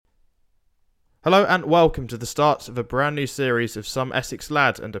Hello and welcome to the start of a brand new series of Some Essex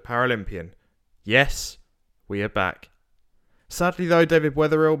Lad and a Paralympian. Yes, we are back. Sadly though, David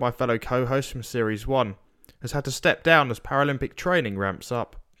Wetherill, my fellow co-host from Series 1, has had to step down as Paralympic training ramps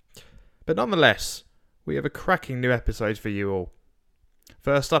up. But nonetheless, we have a cracking new episode for you all.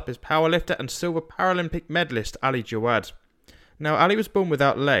 First up is powerlifter and silver Paralympic medalist Ali Jawad. Now Ali was born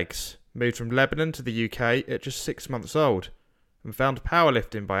without legs, moved from Lebanon to the UK at just 6 months old, and found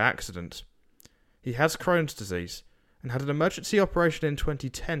powerlifting by accident. He has Crohn's disease and had an emergency operation in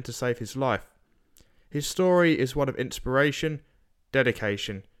 2010 to save his life. His story is one of inspiration,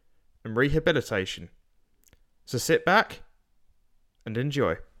 dedication, and rehabilitation. So sit back and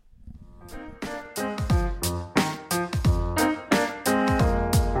enjoy.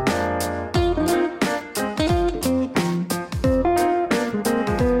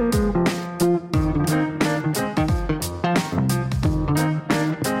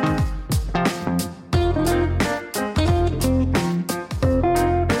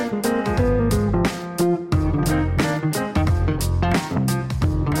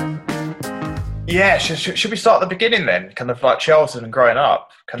 Yeah, should we start at the beginning then? Kind of like childhood and growing up,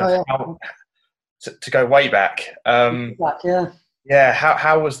 how, to go way back. Yeah,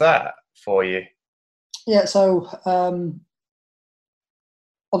 how was that for you? Yeah, so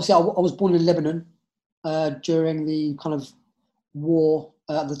obviously I was born in Lebanon during the kind of war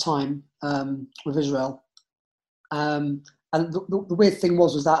at the time with Israel. And the weird thing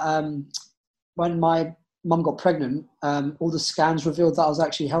was that when my mum got pregnant, all the scans revealed that I was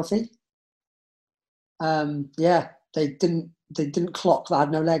actually healthy. They didn't clock that I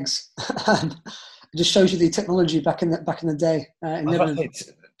had no legs. It just shows you the technology back in the day in Lebanon.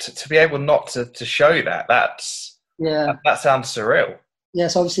 To be able not to show that sounds surreal. Yeah,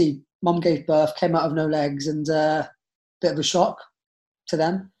 so obviously mum gave birth, came out of no legs, and bit of a shock to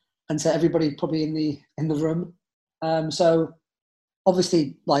them and to everybody probably in the room. So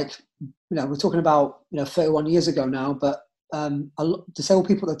obviously, we're talking about 31 years ago now, but disabled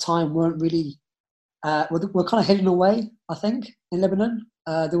people at the time weren't really were kind of hidden away, I think, in Lebanon.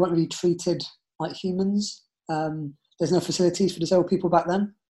 They weren't really treated like humans. There's no facilities for disabled people back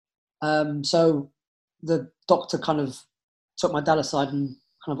then. So the doctor kind of took my dad aside and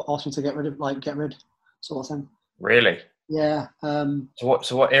kind of asked me to get rid sort of thing. Really? Yeah.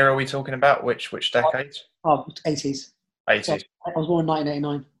 So what era are we talking about? Which decade? 80s. 80s. So I was born in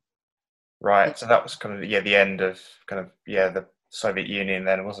 1989. Right. So that was kind of the end of the Soviet Union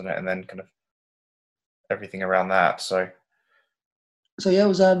then, wasn't it? And then kind of everything around that. So yeah, it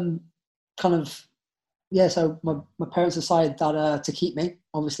was so my parents decided that to keep me,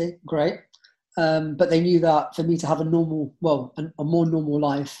 obviously, great. But they knew that for me to have a more normal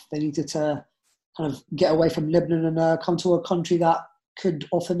life, they needed to kind of get away from Lebanon and come to a country that could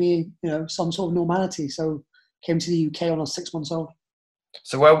offer me, some sort of normality. So came to the UK when I was 6 months old.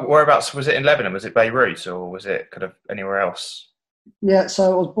 So whereabouts was it in Lebanon? Was it Beirut or was it kind of anywhere else? Yeah,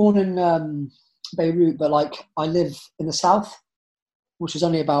 so I was born in Beirut, but I live in the south, which is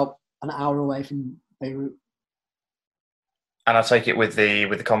only about an hour away from Beirut. And I take it with the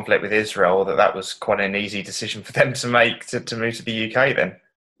conflict with Israel that was quite an easy decision for them to make to move to the UK then.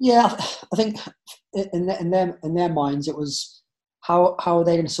 Yeah, I think in their minds it was how are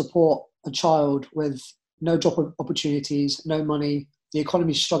they going to support a child with no job opportunities, no money. The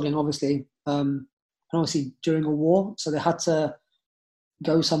economy's struggling, obviously, and obviously during a war, so they had to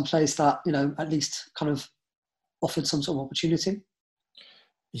go someplace that at least kind of offered some sort of opportunity.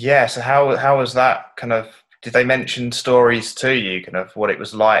 Yeah. So how was that kind of? Did they mention stories to you, kind of what it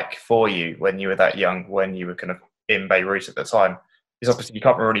was like for you when you were that young, when you were kind of in Beirut at the time? Because obviously you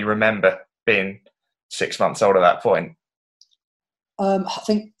can't really remember being 6 months old at that point. I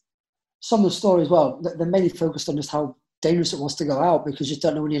think some of the stories, they're mainly focused on just how dangerous it was to go out because you just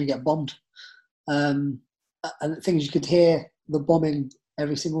don't know when you're going to get bombed. And things you could hear the bombing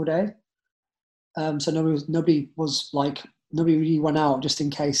every single day. So nobody really went out just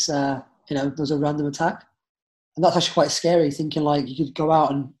in case there was a random attack. And that's actually quite scary, thinking you could go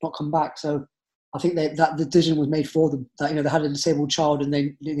out and not come back. So I think that decision was made for them, that they had a disabled child and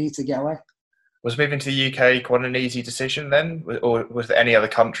they needed to get away. Was moving to the UK quite an easy decision then? Or was there any other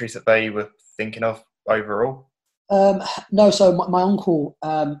countries that they were thinking of overall? No, so my uncle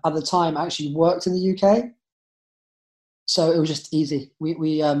at the time actually worked in the UK. So it was just easy. We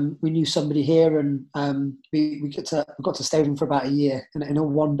knew somebody here, and we got to stay with him for about a year in a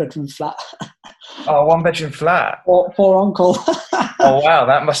 1-bedroom flat. Oh, 1-bedroom flat. For uncle. Oh wow,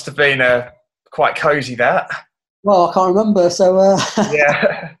 that must have been quite cosy. That. Well, I can't remember. So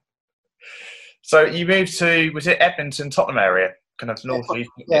yeah. So you moved to, was it Edmonton, Tottenham area? kind of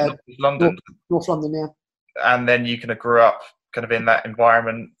northeast, Yeah, northeast London, North London, yeah. and then you kind of grew up kind of in that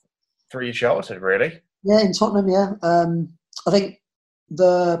environment through your childhood, really. Yeah, in Tottenham, yeah. I think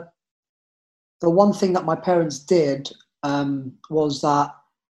the one thing that my parents did was that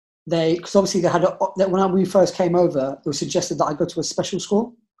because obviously they had when we first came over, it was suggested that I go to a special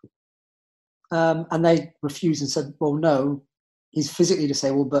school, and they refused and said, "Well, no, he's physically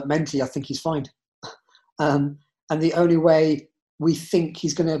disabled, but mentally, I think he's fine." And the only way we think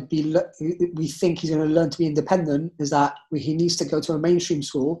he's going to learn to be independent is that he needs to go to a mainstream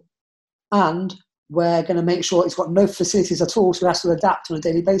school, and we're going to make sure it's got no facilities at all, so he has to adapt on a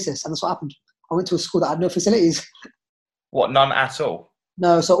daily basis. And that's what happened. I went to a school that had no facilities. What, none at all?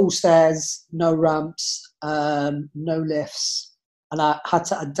 No, so all stairs, no ramps, no lifts, and I had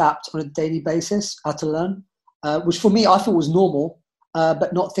to adapt on a daily basis. I had to learn, which for me I thought was normal,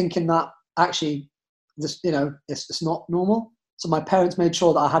 but not thinking that actually, this it's not normal. So my parents made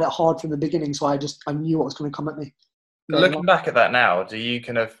sure that I had it hard from the beginning, so I knew what was going to come at me. Looking back at that now, do you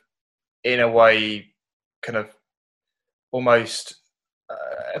kind of, in a way, kind of almost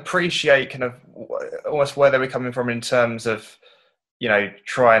appreciate kind of almost where they were coming from in terms of,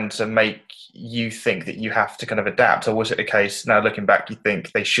 trying to make you think that you have to kind of adapt? Or was it a case, now looking back, you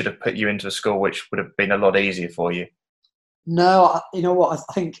think they should have put you into a school which would have been a lot easier for you? No, you know what?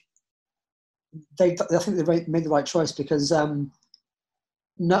 I think they made the right choice, because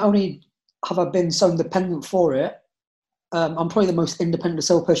not only have I been so independent for it, I'm probably the most independent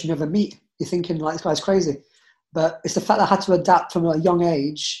disabled person you ever meet. You're thinking, like, this guy's crazy. But it's the fact that I had to adapt from a young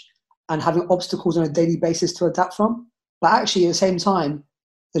age and having obstacles on a daily basis to adapt from. But actually, at the same time,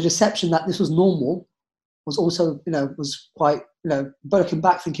 the deception that this was normal was also, was quite, but looking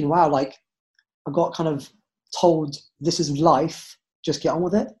back thinking, wow, like, I got kind of told this is life, just get on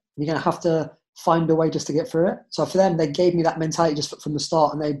with it. You're going to have to find a way just to get through it. So for them, they gave me that mentality just from the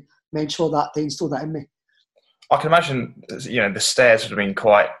start, and they made sure that they installed that in me. I can imagine, the stairs would have been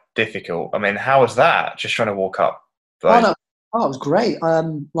quite difficult. I mean, how was that? Just trying to walk up those? Oh, it was great.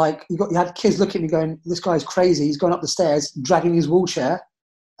 Like you had kids looking at me going, "This guy's crazy. He's going up the stairs, dragging his wheelchair."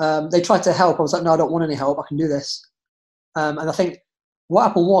 They tried to help. I was like, "No, I don't want any help. I can do this." And I think what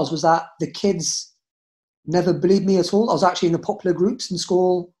happened was that the kids never bullied me at all. I was actually in the popular groups in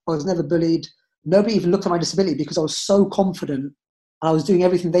school. I was never bullied. Nobody even looked at my disability because I was so confident and I was doing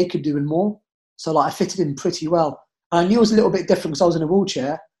everything they could do and more. So like I fitted in pretty well. And I knew it was a little bit different because I was in a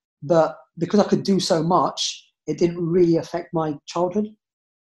wheelchair, but because I could do so much, it didn't really affect my childhood.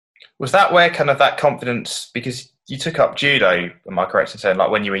 Was that where kind of that confidence, because you took up judo, am I correct in saying, like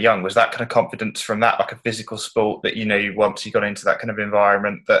when you were young, was that kind of confidence from that, like a physical sport that, once you got into that kind of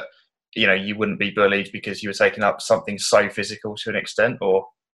environment that, you wouldn't be bullied because you were taking up something so physical to an extent? Or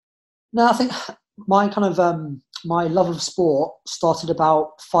no, I think my kind of my love of sport started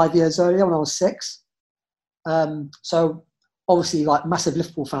about 5 years earlier when I was 6. So obviously, like, massive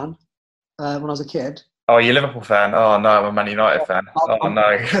Liverpool fan when I was a kid. Oh, you're a Liverpool fan? Oh no, I'm a Man United fan. Oh no.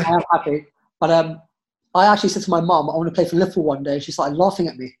 I am happy, but I actually said to my mum, "I want to play for Liverpool one day." She started laughing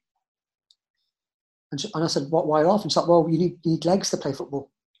at me, and I said, "What? Why laugh?" And she's like, "Well, you need legs to play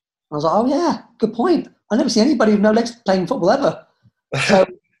football." And I was like, "Oh yeah, good point. I've never seen anybody with no legs playing football ever." So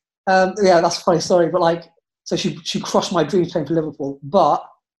yeah, that's a funny story. But like, so she crushed my dreams playing for Liverpool. But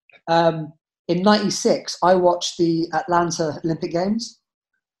in '96, I watched the Atlanta Olympic Games,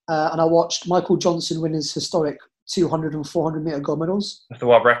 and I watched Michael Johnson win his historic 200 and 400 meter gold medals. The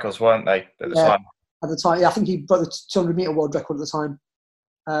world records, weren't they, at the time? At the time, yeah, I think he broke the 200 meter world record at the time.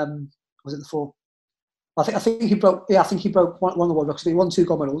 Was it the 4? I think he broke. Yeah, I think he broke one of the world records. He won 2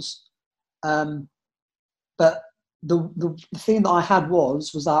 gold medals. But the thing that I had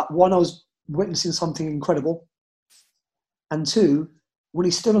was that, one, I was witnessing something incredible, and 2, when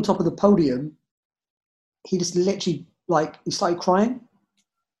he stood on top of the podium, he just literally, like, he started crying,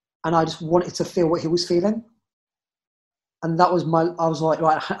 and I just wanted to feel what he was feeling. And that was I was like,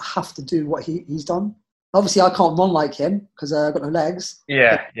 right, I have to do what he's done. Obviously, I can't run like him because I've got no legs.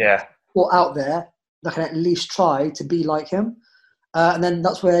 Yeah, yeah. Or out there, I can at least try to be like him. And then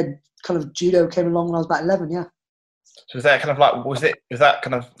that's where kind of judo came along when I was about 11, yeah. So was that kind of like, was that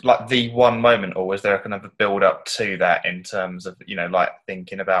kind of like the one moment, or was there a kind of a build up to that in terms of, like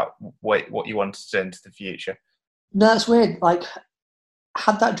thinking about what you wanted to do into the future? No, it's weird. Like, I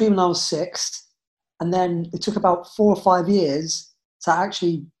had that dream when I was 6, and then it took about 4 or 5 years to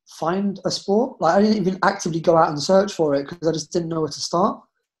actually find a sport. Like, I didn't even actively go out and search for it because I just didn't know where to start.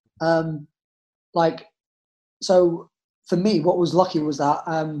 So for me, what was lucky was that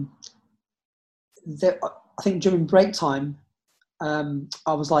I think during break time, I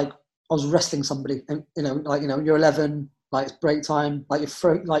was wrestling somebody, and you're 11, like it's break time, like you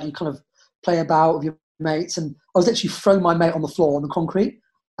kind of play about with your mates, and I was literally throwing my mate on the floor on the concrete.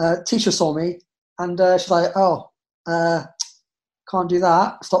 Teacher saw me, and she's like, "Oh, can't do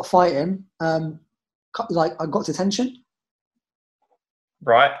that. Stop fighting." Like I got detention,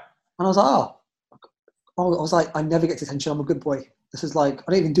 Right. and I was like, "Oh." I was like, I never get detention. I'm a good boy. This is like,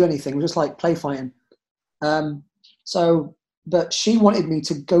 I didn't even do anything. We're just like play fighting. But she wanted me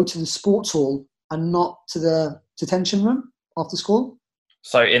to go to the sports hall and not to the detention room after school.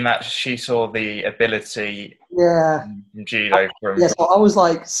 So in that, she saw the ability Yeah. from judo. Yeah, so I was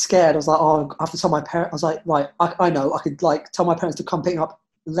like scared. I was like, oh, I have to tell my parents. I was like, right, I know. I could like tell my parents to come pick me up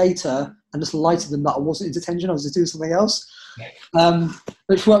later and just lie to them that I wasn't in detention. I was just doing something else,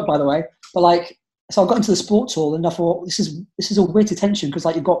 which worked, by the way. But like, so I got into the sports hall and I thought, this is a weird detention because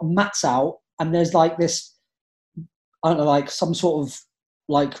like you've got mats out and there's like this, I don't know, like some sort of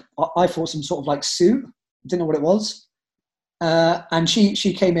like, I thought some sort of like suit. Didn't know what it was. And she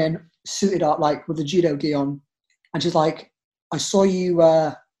came in suited up like with the judo gi on, and she's like, I saw you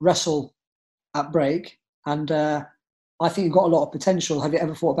wrestle at break, and I think you've got a lot of potential. Have you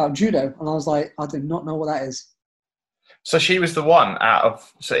ever thought about judo? And I was like, I do not know what that is. So she was the one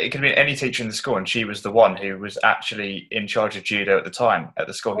so it could be any teacher in the school, and she was the one who was actually in charge of judo at the time at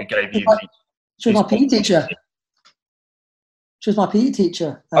the school who gave you She was my PE teacher. She was my PE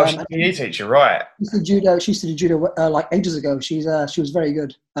teacher. Oh, she's a PE teacher, right. She used to do judo like ages ago. She was very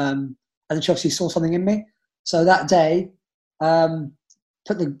good. And then she obviously saw something in me. So that day,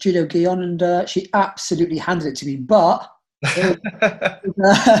 put the judo gi on, and she absolutely handed it to me. But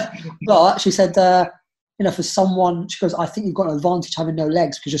but she said, for someone, she goes, I think you've got an advantage having no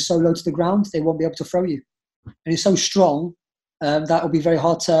legs because you're so low to the ground, they won't be able to throw you. And you're so strong, that will be very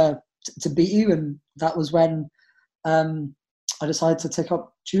hard to beat you. And that was when I decided to take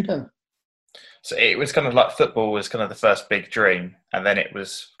up judo. So it was kind of like football was kind of the first big dream, and then it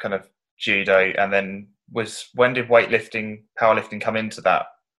was kind of judo, and then when did weightlifting, powerlifting come into that?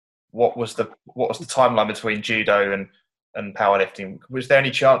 What was the timeline between judo and powerlifting? Was there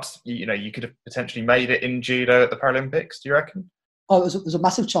any chance you could have potentially made it in judo at the Paralympics? Do you reckon? Oh, it was a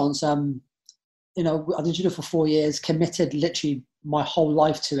massive chance. I did judo for 4 years, committed literally my whole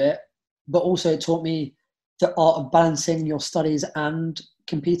life to it, but also it taught me the art of balancing your studies and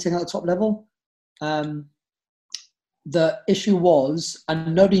competing at the top level. The issue was,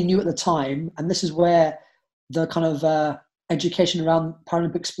 and nobody knew at the time, and this is where the kind of education around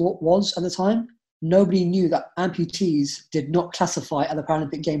Paralympic sport was at the time, nobody knew that amputees did not classify at the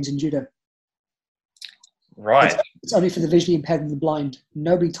Paralympic Games in judo. Right. It's only for the visually impaired and the blind.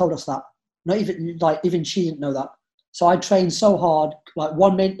 Nobody told us that. Not even she didn't know that. So I trained so hard, like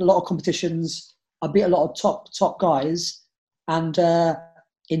won a lot of competitions. I beat a lot of top guys. And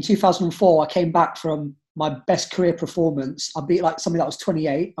in 2004, I came back from my best career performance. I beat like somebody that was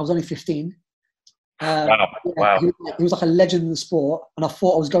 28. I was only 15. Wow. He was like a legend in the sport. And I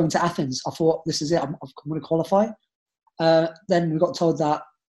thought I was going to Athens. I thought, this is it. I'm going to qualify. Then we got told that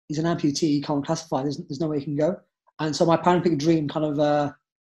he's an amputee. He can't classify. There's no way he can go. And so my Paralympic dream kind of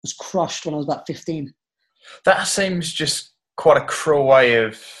was crushed when I was about 15. That seems just quite a cruel way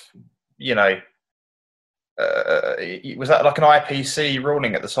of, was that like an IPC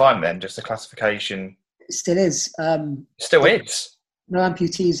ruling at the time then, just a classification? It still is. Still is? No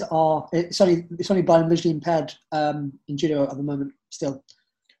amputees are, it's only blind and visually impaired in judo at the moment still.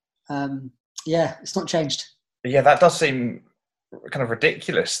 It's not changed. Yeah, that does seem kind of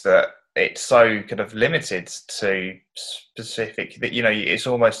ridiculous that it's so kind of limited to specific, that, it's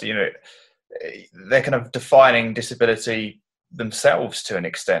almost, they're kind of defining disability themselves to an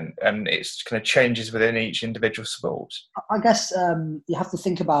extent, and it's kind of changes within each individual sport. I guess you have to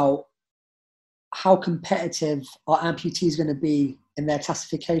think about how competitive are amputees going to be in their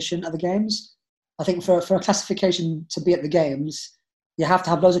classification at the games. I think for a classification to be at the games, you have to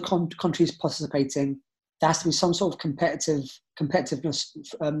have loads of countries participating. There has to be some sort of competitiveness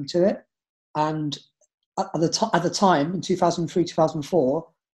to it. And at the time, in 2003, 2004,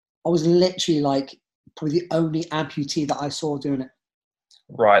 I was literally like probably the only amputee that I saw doing it.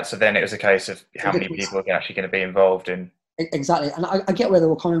 Right, so then it was a case of how many people are actually going to be involved in. Exactly, and I get where they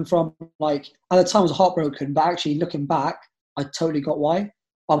were coming from. Like, at the time I was heartbroken, but actually looking back, I totally got why.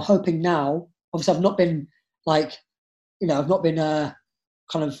 I'm hoping now, obviously I've not been kind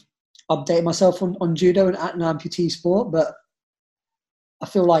of updating myself on judo and an amputee sport, but I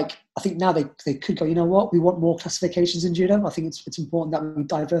think now they could go, you know what, we want more classifications in judo. I think it's important that we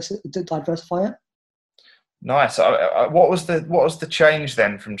diversify it. Nice. What was the change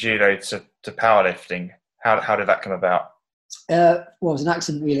then from judo to powerlifting? How did that come about? It was an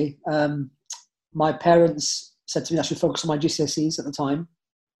accident, really. My parents said to me I should focus on my GCSEs at the time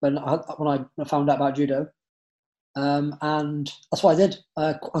when I found out about judo. And that's what I did.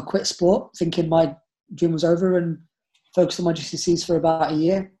 I quit sport thinking my dream was over and focused on my GCSEs for about a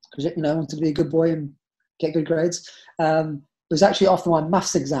year because, I wanted to be a good boy and get good grades. It was actually after my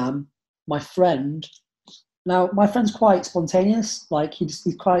maths exam, my friend's quite spontaneous. Like he's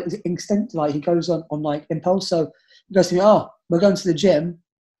quite instinct. Like he goes on like impulse. So he goes to me, "Oh, we're going to the gym.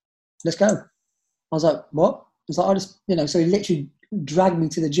 Let's go." I was like, "What?" He's like, "I just, So he literally dragged me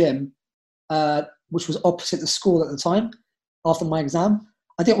to the gym, which was opposite the school at the time. After my exam,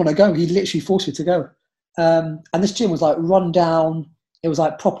 I didn't want to go. He literally forced me to go. And this gym was like run down. It was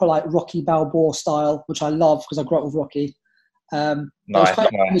like proper like Rocky Balboa style, which I love because I grew up with Rocky.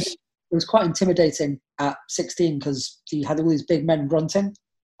 Nice. It was quite intimidating at 16 because he had all these big men grunting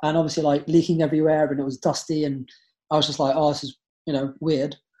and obviously like leaking everywhere and it was dusty and I was just like, oh, this is,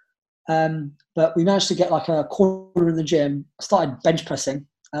 weird. But we managed to get like a corner in the gym. I started bench pressing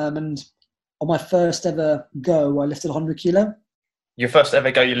and on my first ever go, I lifted 100 kilo. Your first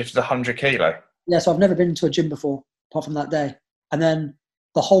ever go, you lifted 100 kilo? Yeah, so I've never been to a gym before apart from that day. And then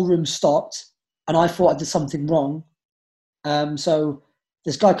the whole room stopped and I thought I did something wrong. So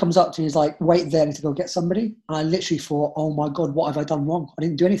this guy comes up to me, he's like, "Wait there, I need to go get somebody." And I literally thought, oh my God, what have I done wrong? I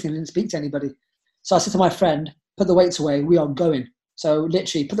didn't do anything, I didn't speak to anybody. So I said to my friend, "Put the weights away, we are going." So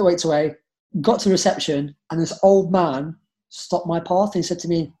literally put the weights away, got to reception, and this old man stopped my path and he said to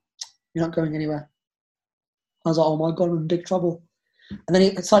me, "You're not going anywhere." I was like, oh my God, I'm in big trouble. And then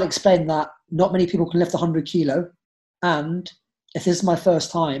he started explaining that not many people can lift 100 kilo. And if this is my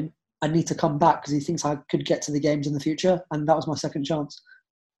first time, I need to come back because he thinks I could get to the games in the future. And that was my second chance.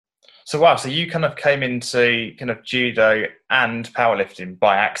 So wow, so you kind of came into kind of judo and powerlifting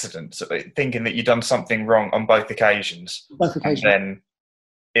by accident, so thinking that you'd done something wrong on both occasions. Both occasions. And then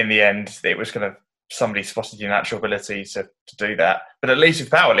in the end, it was kind of somebody spotted your natural ability to do that. But at least with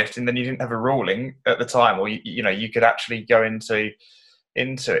powerlifting, then you didn't have a ruling at the time, or you could actually go into.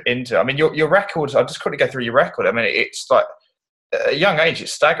 I mean, your records. I'll just quickly go through your record. I mean, it's like at a young age,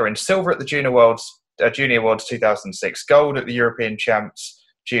 it's staggering. Silver at the Junior Worlds 2006, gold at the European Champs,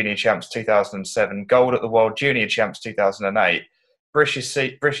 Junior Champs 2007, gold at the World Junior Champs 2008,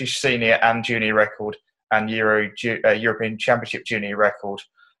 British Senior and Junior record, and European Championship Junior record,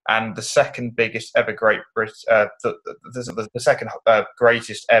 and the second biggest ever the second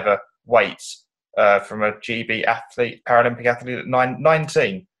greatest ever weight from a GB athlete, Paralympic athlete at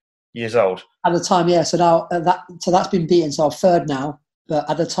 19 years old. At the time, yeah. So now that's been beaten. So I'm third now, but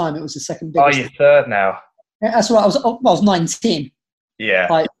at the time it was the second biggest. Oh, you're third now. Yeah, that's right. I was 19. Yeah.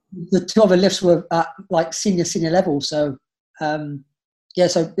 Like the two other lifts were at like senior level. So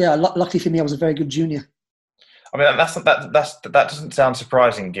luckily for me, I was a very good junior. I mean, that doesn't sound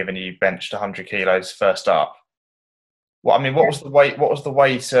surprising given you benched 100 kilos first up. What was the weight? What was the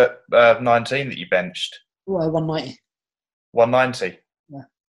weight at 19 that you benched? 190. 190. Yeah.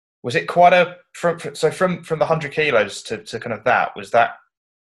 Was it quite from the 100 kilos to kind of that? Was that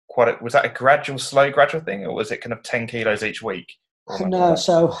was that a gradual thing, or was it kind of 10 kilos each week? No.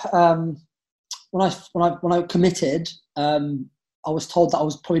 So when I committed, I was told that I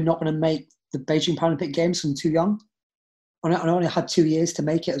was probably not going to make the Beijing Paralympic Games because I'm too young. I only had 2 years to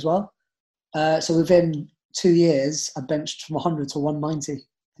make it as well. So within 2 years, I benched from 100 to 190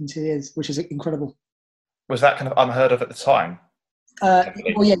 in 2 years, which is incredible. Was that kind of unheard of at the time?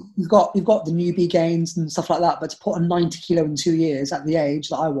 Well, yeah, you've got the newbie gains and stuff like that, but to put a 90 kilo in 2 years at the age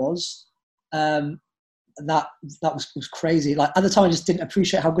that I was, that was crazy. Like at the time, I just didn't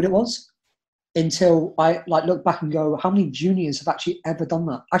appreciate how good it was until I look back and go, how many juniors have actually ever done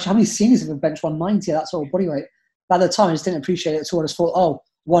that? Actually, how many seniors have benched 190 at that sort of body weight? But at the time, I just didn't appreciate it at all. I just thought, oh,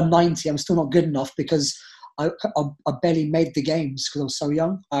 190, I'm still not good enough because I barely made the games because I was so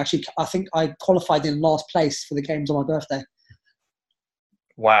young. I think I qualified in last place for the games on my birthday.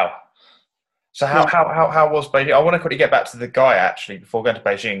 Wow. So how was Beijing? I want to quickly get back to the guy actually before going to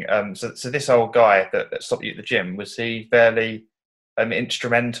Beijing. So this old guy that stopped you at the gym, was he fairly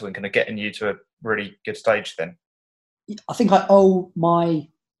instrumental in kind of getting you to a really good stage then? I think I owe my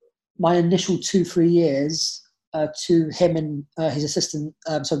initial 2-3 years to him and his assistant,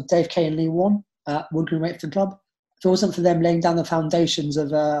 so Dave Kay and Lee Warren at Wood Green Wakefield Club. If it wasn't for them laying down the foundations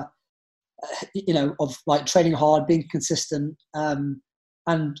of like training hard, being consistent, and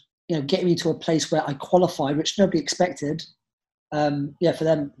getting me to a place where I qualified, which nobody expected.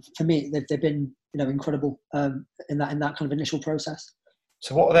 For me, they've been incredible in that kind of initial process.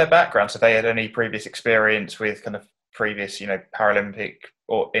 So what are their backgrounds? Have they had any previous experience with kind of previous Paralympic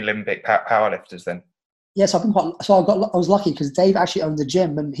or Olympic powerlifters then? Yes, I've been quite. So I was lucky because Dave actually owned the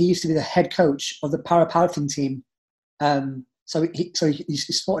gym, and he used to be the head coach of the powerlifting team. He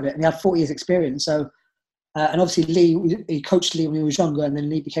supported it, and he had 40 years experience. So, and obviously he coached Lee when he was younger, and then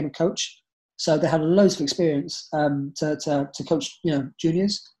Lee became a coach. So they had loads of experience to coach,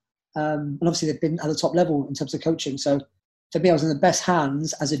 juniors, and obviously they've been at the top level in terms of coaching. So for me, I was in the best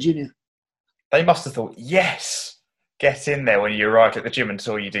hands as a junior. They must have thought, yes, get in there when you arrived at the gym and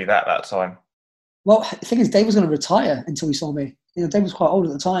saw you do that time. Well, the thing is, Dave was going to retire until he saw me. Dave was quite old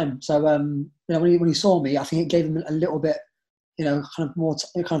at the time, so when he saw me, I think it gave him a little bit, kind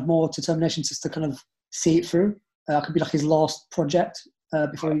of more determination just to kind of see it through. It could be like his last project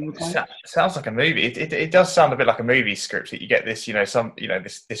before he retired. It sounds like a movie. It does sound a bit like a movie script that you get this,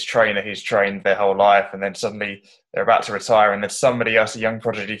 this trainer who's trained their whole life, and then suddenly they're about to retire, and then somebody else, a young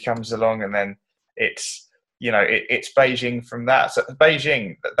prodigy, comes along, and then it's Beijing from that. So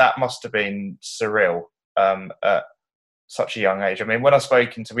Beijing, that must have been surreal at such a young age. I mean, when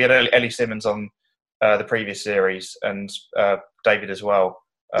we had Ellie Simmons on the previous series, and David as well.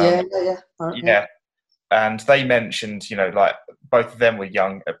 Yeah. Yeah. And they mentioned, like both of them were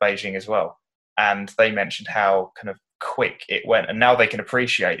young at Beijing as well. And they mentioned how kind of quick it went. And now they can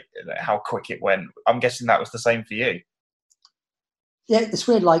appreciate how quick it went. I'm guessing that was the same for you. Yeah, it's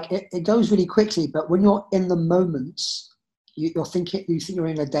weird. Like it goes really quickly, but when you're in the moments, you think you're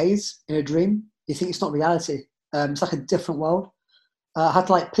in a daze, in a dream. You think it's not reality. It's like a different world. I had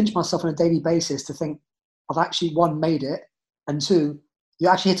to pinch myself on a daily basis to think I've actually, one, made it, and two, you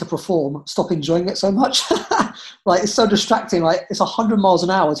actually had to perform, stop enjoying it so much. It's so distracting. It's 100 miles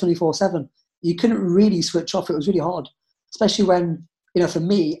an hour, 24/7. You couldn't really switch off. It was really hard, especially when, for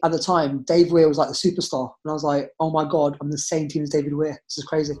me at the time, Dave Weir was like the superstar. And I was like, oh my God, I'm the same team as David Weir. This is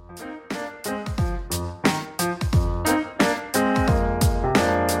crazy.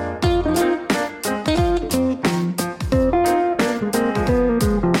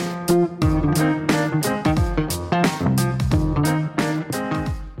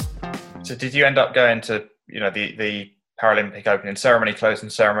 So did you end up going to, the Paralympic opening ceremony, closing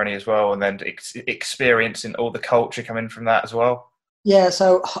ceremony as well, and then experiencing all the culture coming from that as well? Yeah,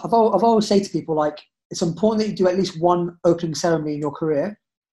 so I've always say to people, it's important that you do at least one opening ceremony in your career,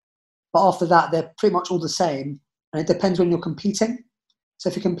 but after that, they're pretty much all the same, and it depends when you're competing. So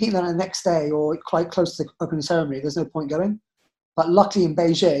if you're competing on the next day or quite close to the opening ceremony, there's no point going. But luckily in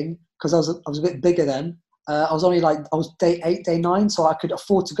Beijing, because I was a bit bigger then, I was day 8, day 9, so I could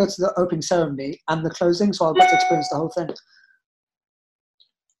afford to go to the opening ceremony and the closing, so I got to experience the whole thing.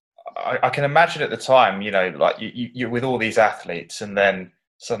 I can imagine at the time, you're with all these athletes, and then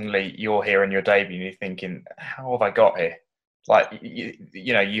suddenly you're here in your debut, and you're thinking, how have I got here?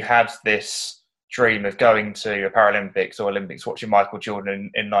 You had this dream of going to a Paralympics or Olympics, watching Michael Jordan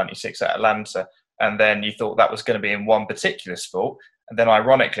in '96 at Atlanta, and then you thought that was going to be in one particular sport, and then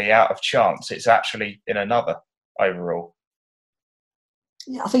ironically, out of chance, it's actually in another overall.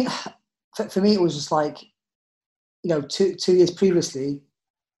 Yeah, I think for me, it was just 2 years previously,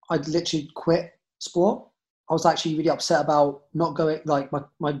 I'd literally quit sport. I was actually really upset about not going, my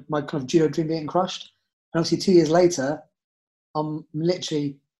kind of judo dream being crushed. And obviously 2 years later, I'm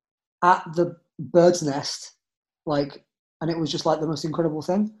literally at the bird's nest, and it was just the most incredible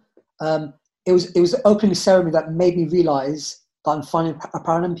thing. It was the opening ceremony that made me realise that I'm finally a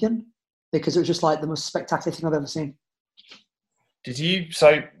Paralympian, because it was just the most spectacular thing I've ever seen.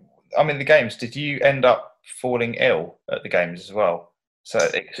 The games, did you end up falling ill at the games as well? So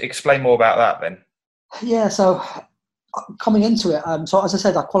explain more about that then. Yeah, so coming into it, so as I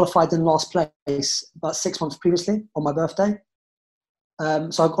said, I qualified in last place about 6 months previously on my birthday.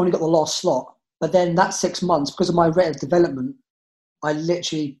 So I only got the last slot. But then that 6 months, because of my rate of development, I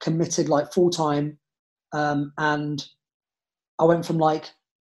literally committed full time. And I went from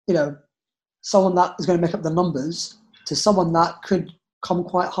someone that is going to make up the numbers to someone that could come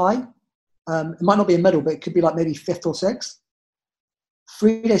quite high. It might not be a medal, but it could be maybe 5th or 6th.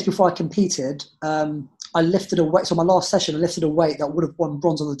 3 days before I competed, I lifted a weight. So my last session, I lifted a weight that would have won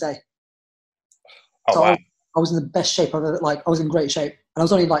bronze on the day. Oh, wow. I was in the best shape I've ever, I was in great shape. And I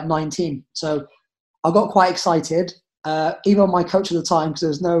was only 19. So I got quite excited. Even my coach at the time, because there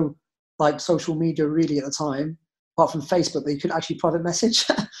was no social media really at the time, apart from Facebook, but you couldn't actually private message.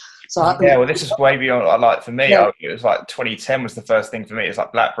 This is way beyond. For me, yeah. It was 2010 was the first thing for me. It was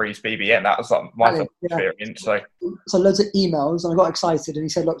BlackBerry's BBM. That was my first experience. So loads of emails, and I got excited. And he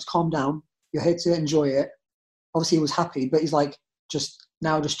said, "Look, just calm down. You're here to enjoy it." Obviously, he was happy, but he's just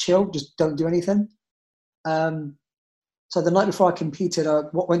chill, just don't do anything. So the night before I competed, I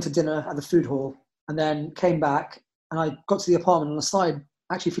went to dinner at the food hall, and then came back, and I got to the apartment and I started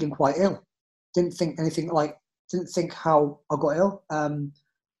actually feeling quite ill. didn't think anything like, didn't think how I got ill.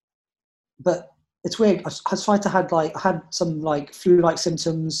 But it's weird. I tried to I had some like flu-like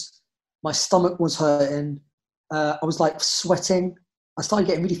symptoms. My stomach was hurting. I was like sweating. I started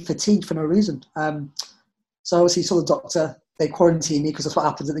getting really fatigued for no reason. So obviously saw the doctor. They quarantined me because that's what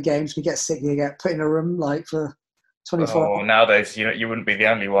happens at the games. When you get sick, you get put in a room like for 24 hours. Oh, nowadays you wouldn't be the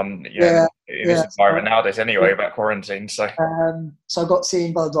only one Yeah, in this environment nowadays anyway yeah. about quarantine. So So I got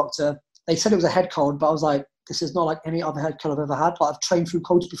seen by the doctor. They said it was a head cold, but I was like, this is not like any other head cold I've ever had. Like I've trained through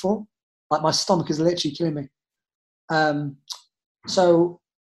colds before. Like my stomach is literally killing me. So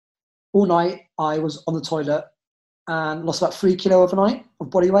all night I was on the toilet and lost about 3 kilo overnight of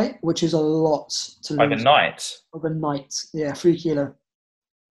body weight, which is a lot to lose. overnight, Yeah, 3 kilo.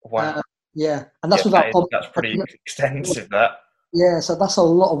 wow, Yeah, and that's without. that's pretty extensive. That Yeah, so that's a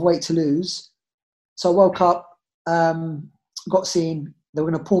lot of weight to lose. So I woke up, got seen. They were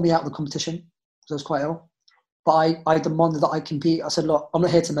going to pull me out of the competition because I was quite ill. But I demanded that I compete. I said, look, I'm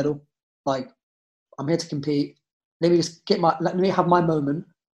not here to medal. Like, I'm here to compete. Let me just let me have my moment,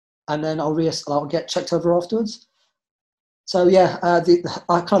 and then I'll get checked over afterwards. So yeah,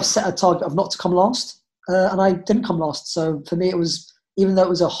 I kind of set a target of not to come last, and I didn't come last. So for me, it was, even though it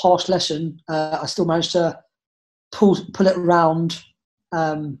was a harsh lesson, I still managed to pull it around,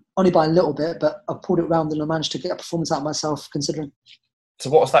 only by a little bit, but I pulled it around and I managed to get a performance out of myself, considering. So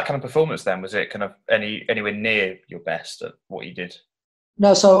what was that kind of performance then? Was it kind of anywhere near your best at what you did?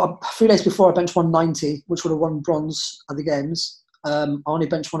 No, so 3 days before I benched 190, which would have won bronze at the games. I only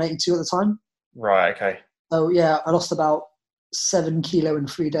benched 182 at the time. Right, okay. So yeah, I lost about 7 kilo in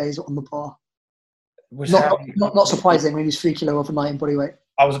 3 days on the bar. Not surprising when you lose 3 kilo overnight in body weight.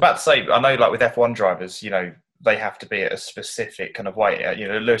 I was about to say, I know like with F1 drivers, they have to be at a specific kind of weight.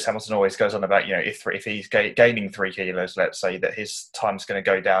 Lewis Hamilton always goes on about, if he's gaining 3 kilos, let's say, that his time's going to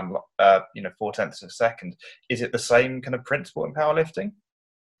go down, 0.4 of a second. Is it the same kind of principle in powerlifting?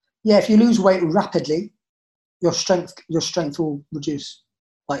 Yeah, if you lose weight rapidly, your strength will reduce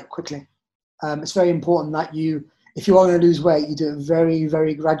like quickly. It's very important that if you are going to lose weight, you do it very,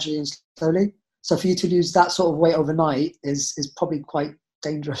 very gradually and slowly. So for you to lose that sort of weight overnight is probably quite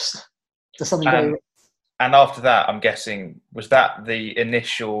dangerous. There's something very. And after that, I'm guessing, was that the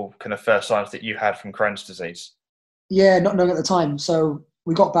initial kind of first signs that you had from Crohn's disease? Yeah, not knowing at the time. So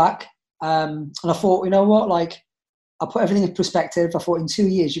we got back, and I thought, you know what, like, I put everything in perspective. I thought in 2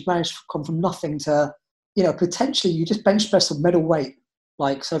 years, you've managed to come from nothing to, potentially you just bench press a medal weight.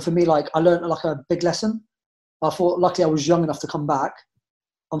 Like, so for me, like, I learned like a big lesson. I thought, luckily I was young enough to come back.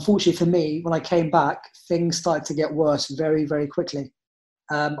 Unfortunately for me, when I came back, things started to get worse very, very quickly.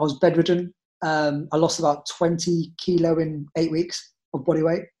 I was bedridden. I lost about 20 kilo in 8 weeks of body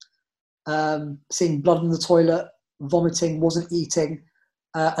weight. Seeing blood in the toilet, vomiting, wasn't eating.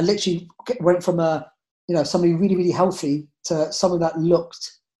 I literally went from somebody really, really healthy to someone that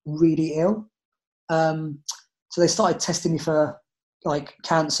looked really ill. So they started testing me for like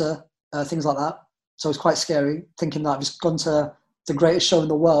cancer, things like that. So it was quite scary, thinking that I've just gone to the greatest show in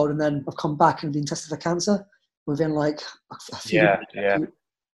the world and then I've come back and been tested for cancer within like a few Yeah.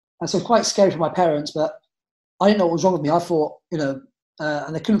 And so it was quite scary for my parents, but I didn't know what was wrong with me. I thought,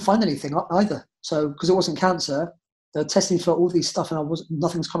 and they couldn't find anything either. So because it wasn't cancer, they were testing for all these stuff and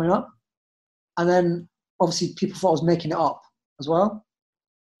nothing's coming up. And then obviously people thought I was making it up as well.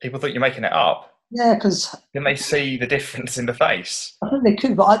 People thought you're making it up? Yeah, because... Can they see the difference in the face? I think they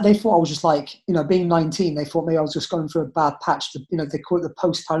could, but they thought I was just like, being 19, they thought maybe I was just going through a bad patch. They call it the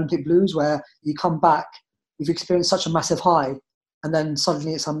post-Paralympic blues, where you come back, you've experienced such a massive high, and then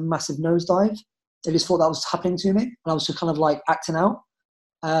suddenly it's a massive nosedive. They just thought that was happening to me, and I was just kind of like acting out.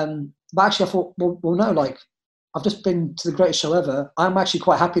 But actually I thought, well, no, like, I've just been to the greatest show ever. I'm actually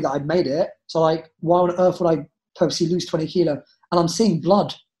quite happy that I'd made it. So like, why on earth would I purposely lose 20 kilo? And I'm seeing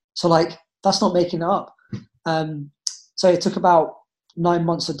blood. So like, that's not making it up. So it took about 9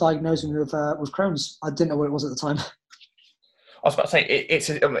 months of diagnosing with Crohn's. I didn't know what it was at the time. I was about to say, it's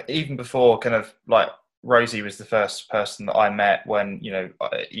even before kind of like Rosie was the first person that I met when,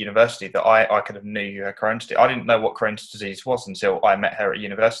 at university, that I kind of knew you had Crohn's disease. I didn't know what Crohn's disease was until I met her at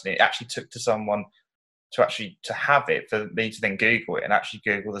university. It actually took to someone to have it for me to then Google it and actually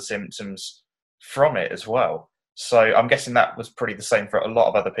Google the symptoms from it as well. So I'm guessing that was pretty the same for a lot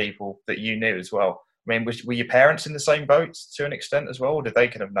of other people that you knew as well. I mean, were your parents in the same boat to an extent as well, or did they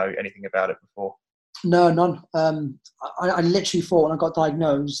kind of know anything about it before? No, none. I literally thought when I got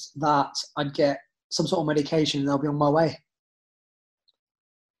diagnosed that I'd get some sort of medication and I'll be on my way,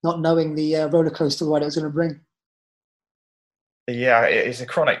 not knowing the roller coaster ride it was going to bring. Yeah, it's a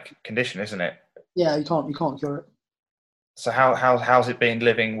chronic condition, isn't it? Yeah, you can't cure it. So how's it been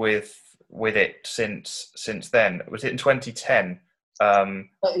living with with it since then? Was it in 2010?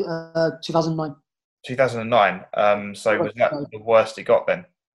 2009. 2009. So was that the worst it got then?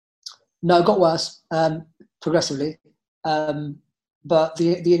 No, it got worse progressively. But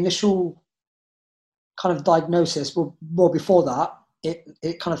the initial kind of diagnosis, well before that,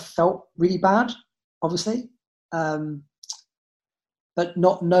 it kind of felt really bad, obviously. But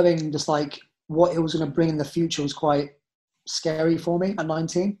not knowing just like what it was going to bring in the future was quite scary for me at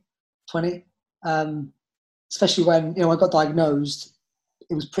 19, 20. Especially when, I got diagnosed,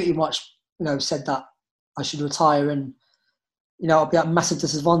 it was pretty much, said that I should retire and, I'll be at a massive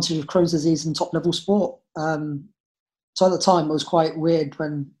disadvantage of Crohn's disease in top level sport. So at the time it was quite weird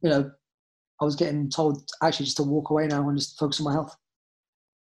when, I was getting told actually just to walk away now and just focus on my health.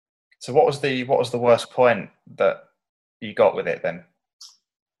 So what was the worst point that you got with it then?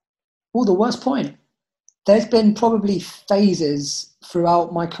 Oh, the worst point. There's been probably phases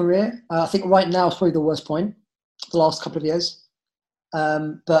throughout my career. I think right now is probably the worst point, the last couple of years.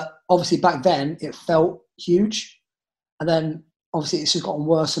 But obviously back then it felt huge. And then obviously it's just gotten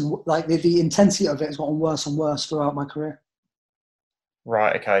worse, and like the intensity of it has gotten worse and worse throughout my career.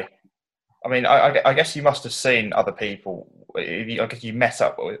 Right, okay. I mean, I guess you must have seen other people. I guess you met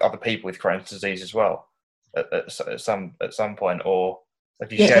up with other people with Crohn's disease as well at some point, or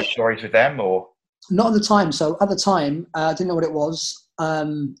have you shared stories with them, or? Not at the time. So at the time, I didn't know what it was,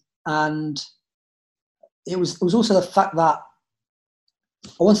 and it was also the fact that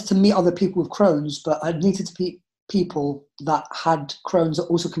I wanted to meet other people with Crohn's, but I needed to meet people that had Crohn's that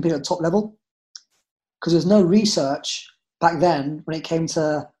also competed at top level, because there's no research back then when it came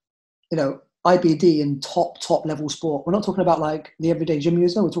to IBD in top level sport. We're not talking about like the everyday gym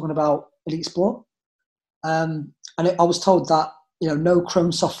user. We're talking about elite sport. And I was told that no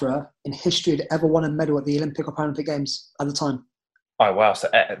Crohn's sufferer in history had ever won a medal at the Olympic or Paralympic Games at the time. Oh wow! So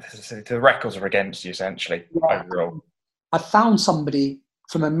the records are against you essentially overall. I found somebody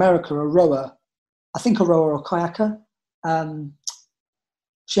from America, a rower, I think a rower or kayaker.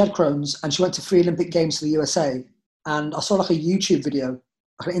 She had Crohn's and she went to 3 Olympic Games for the USA. And I saw like a YouTube video,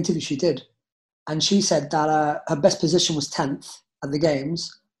 like an interview she did. And she said that her best position was 10th at the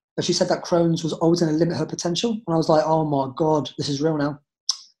Games. But she said that Crohn's was always going to limit her potential. And I was like, oh my God, this is real now.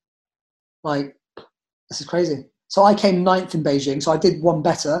 Like, this is crazy. So I came 9th in Beijing. So I did one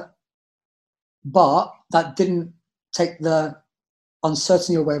better. But that didn't take the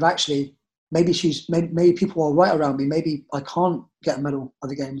uncertainty away of actually, maybe people are right around me. Maybe I can't get a medal at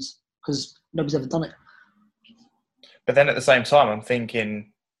the Games because nobody's ever done it. But then at the same time, I'm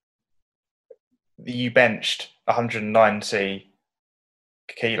thinking you benched 190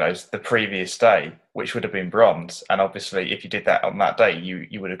 kilos the previous day, which would have been bronze. And obviously, if you did that on that day,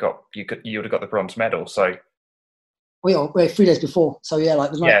 you would have got the bronze medal. So, wait, 3 days before. So yeah,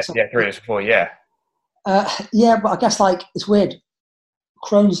 like 3 days before, yeah. Yeah, but I guess like it's weird.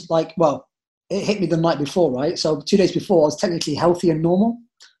 Crohn's, like, well, it hit me the night before, right? So 2 days before, I was technically healthy and normal.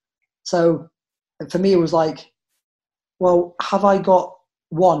 So for me, it was like, well, have I got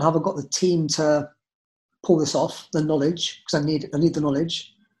the team to pull this off? The knowledge, because I need the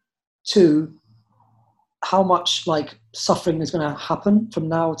knowledge. 2, how much like suffering is going to happen from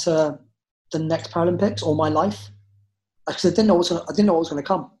now to the next Paralympics or my life? Because I didn't know what was going to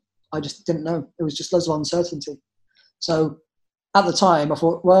come. I just didn't know. It was just loads of uncertainty. So at the time, I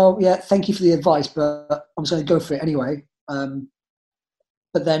thought, well, yeah, thank you for the advice, but I'm just going to go for it anyway.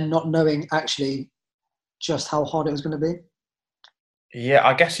 But then not knowing actually just how hard it was going to be. Yeah,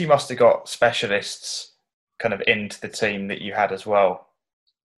 I guess you must have got specialists kind of into the team that you had as well.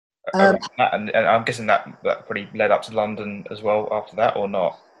 And I'm guessing that probably led up to London as well after that, or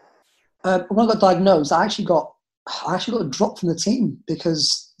not? When I got diagnosed, I actually got dropped from the team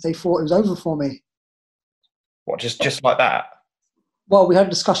because they thought it was over for me. What, just like that? Well, we had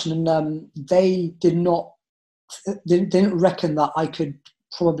a discussion, and they didn't reckon that I could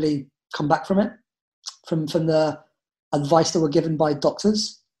probably come back from it, from the advice that were given by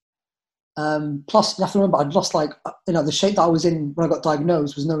doctors. Plus, you have to remember, I'd lost the shape that I was in when I got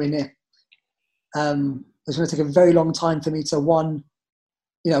diagnosed was nowhere near. It was going to take a very long time for me to, 1,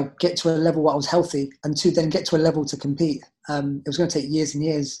 get to a level where I was healthy, and 2, then get to a level to compete. It was going to take years and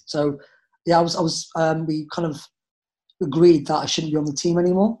years. So, yeah, we kind of agreed that I shouldn't be on the team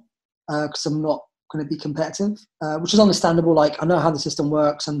anymore because I'm not going to be competitive, which is understandable. Like, I know how the system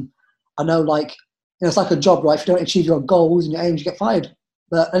works, and I know, like, it's like a job, right? If you don't achieve your goals and your aims, you get fired.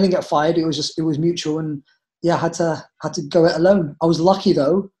 But I didn't get fired. It was mutual, and yeah, I had to go it alone. I was lucky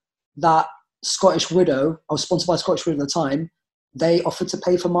though that Scottish Widow, I was sponsored by Scottish Widow at the time. They offered to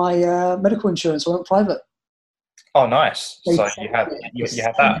pay for my medical insurance. So I went private. Oh, nice. So you had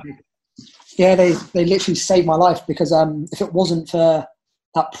that. Yeah, they literally saved my life because if it wasn't for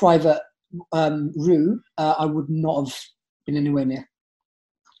that private route, I would not have been anywhere near.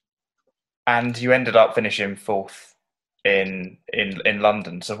 And you ended up finishing fourth in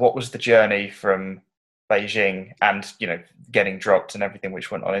London. So what was the journey from Beijing and getting dropped and everything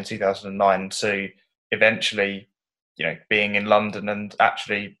which went on in 2009 to eventually being in London and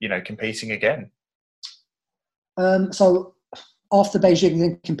actually competing again? So after Beijing, I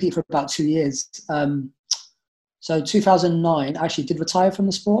didn't compete for about 2 years. So 2009, I actually did retire from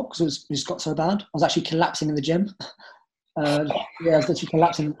the sport because it just got so bad. I was actually collapsing in the gym. I was literally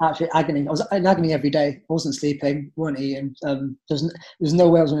collapsing, actually agony. I was in agony every day. I wasn't sleeping, weren't eating. There's no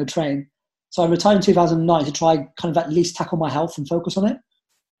way I was going to train. So I retired in 2009 to try kind of at least tackle my health and focus on it.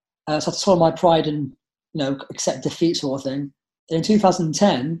 So I had to swallow my pride and accept defeat sort of thing. Then in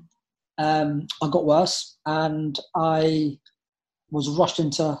 2010, I got worse and I was rushed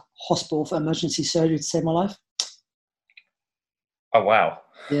into hospital for emergency surgery to save my life. Oh, wow.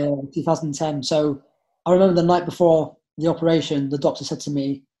 Yeah, 2010. So I remember the night before the operation, the doctor said to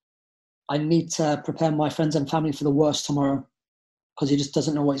me, I need to prepare my friends and family for the worst tomorrow because he just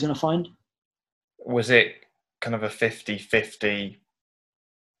doesn't know what he's going to find. Was it kind of a 50-50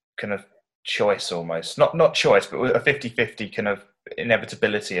 kind of choice almost? Not choice, but a 50-50 kind of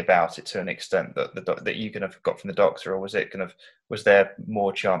inevitability about it to an extent that you kind of got from the doctor, or was it kind of, was there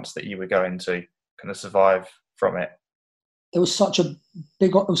more chance that you were going to kind of survive from it? It was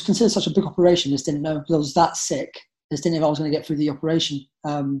considered such a big operation. I just didn't know because I was that sick. I just didn't know if I was going to get through the operation.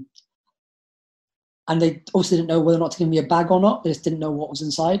 And they also didn't know whether or not to give me a bag or not. They just didn't know what was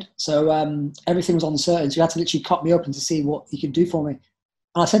inside. So everything was uncertain. So you had to literally cut me open to see what he could do for me.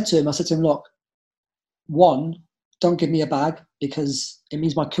 And I said to him, look, one, don't give me a bag because it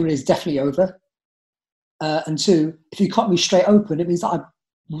means my career is definitely over. And two, if you cut me straight open, it means that it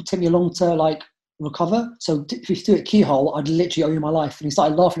will take me long to recover. So if you do it keyhole, I'd literally owe you my life. And he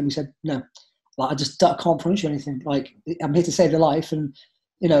started laughing at me. He said, no, I can't promise you anything. I'm here to save your life, and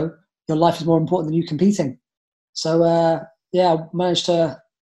your life is more important than you competing. So I managed to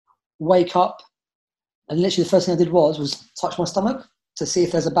wake up, and literally the first thing I did was touch my stomach to see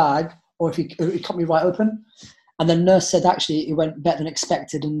if there's a bag or if he cut me right open. And the nurse said, actually, it went better than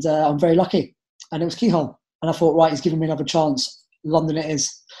expected, and I'm very lucky. And it was keyhole. And I thought, right, he's giving me another chance. London it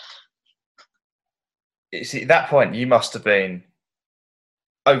is. See, at that point, you must have been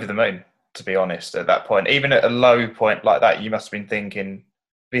over the moon, to be honest, at that point. Even at a low point like that, you must have been thinking,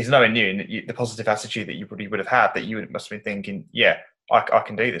 because knowing you, the positive attitude that you probably would have had, that you must have been thinking, yeah, I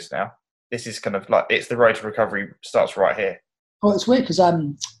can do this now. This is kind of like, it's the road to recovery starts right here. Well, it's weird because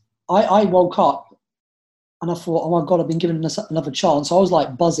I woke up and I thought, oh my God, I've been given another chance. So I was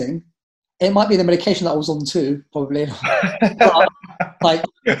like buzzing. It might be the medication that I was on too, probably. I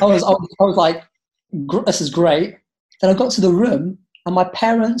was like, this is great. Then I got to the room and my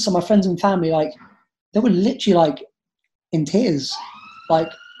parents and my friends and family, they were literally in tears,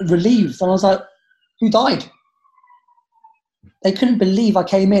 relieved. And I was like, who died? They couldn't believe I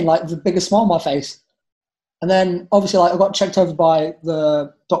came in with the biggest smile on my face. And then obviously I got checked over by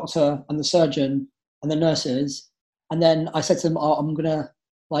the doctor and the surgeon and the nurses. And then I said to them, oh, I'm going to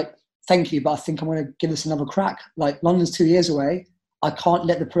thank you, but I think I'm going to give this another crack. London's 2 years away. I can't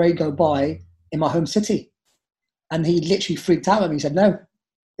let the parade go by in my home city. And he literally freaked out at me. He said, no.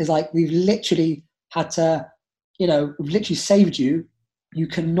 It's we've literally had to, we've literally saved you. You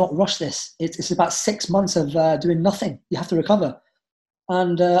cannot rush this. It's about 6 months of doing nothing. You have to recover.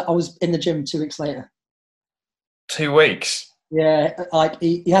 And I was in the gym 2 weeks later. 2 weeks? Yeah,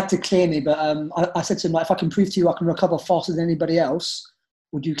 he had to clear me, but I said to him, if I can prove to you I can recover faster than anybody else,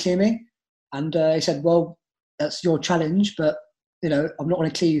 would you clear me? And he said, well, that's your challenge, but I'm not going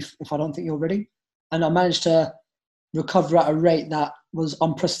to clear you if I don't think you're ready. And I managed to recover at a rate that was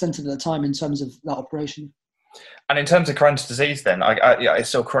unprecedented at the time in terms of that operation. And in terms of Crohn's disease, then, it's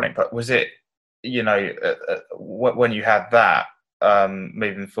still chronic, but was it, when you had that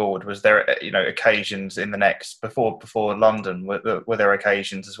moving forward, was there, occasions in the next, before London, were there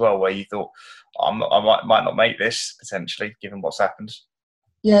occasions as well where you thought, I might not make this, potentially, given what's happened?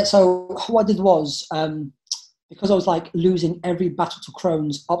 Yeah, so what I did was, because I was losing every battle to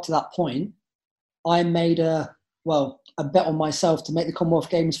Crohn's up to that point, I made a bet on myself to make the Commonwealth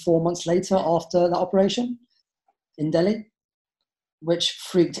Games 4 months later after that operation in Delhi, which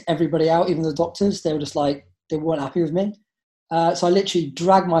freaked everybody out, even the doctors. They were just they weren't happy with me. So I literally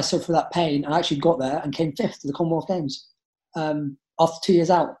dragged myself through that pain and I actually got there and came 5th to the Commonwealth Games after 2 years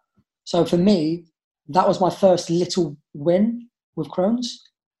out. So for me, that was my first little win with Crohn's.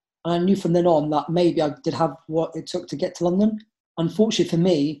 And I knew from then on that maybe I did have what it took to get to London. Unfortunately for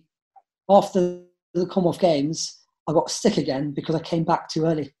me, after the Commonwealth Games, I got sick again because I came back too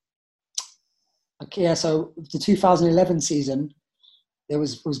early. Okay, yeah, so the 2011 season, it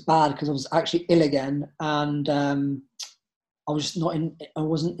was bad because I was actually ill again, and I was just not in. I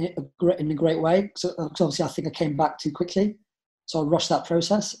wasn't in a great way. So obviously, I think I came back too quickly, so I rushed that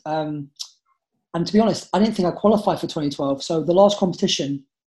process. And to be honest, I didn't think I qualified for 2012. So the last competition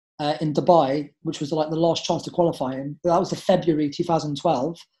in Dubai, which was like the last chance to qualify in, that was the February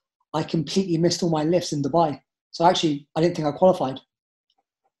 2012. I completely missed all my lifts in Dubai. So actually, I didn't think I qualified.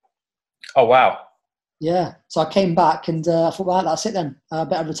 Oh, wow. Yeah. So I came back and I thought, well, that's it then. I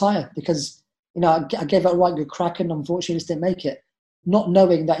better retire because, I gave it a right good crack and unfortunately just didn't make it. Not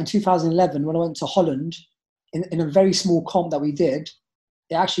knowing that in 2011, when I went to Holland, in a very small comp that we did,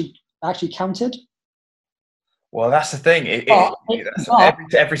 it actually counted. Well, that's the thing.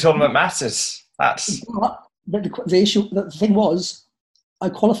 Every tournament matters. That's the issue. The thing was, I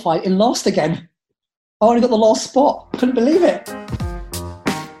qualified in last again. I only got the last spot. Couldn't believe it.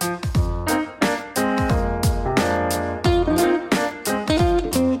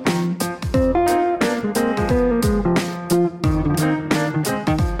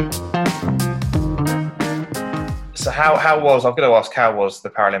 So how was, I'm going to ask, how was the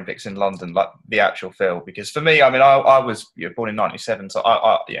Paralympics in London, like the actual feel? Because for me, I mean, I was born in '97, so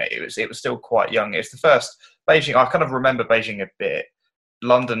it was still quite young. It's the first Beijing. I kind of remember Beijing a bit.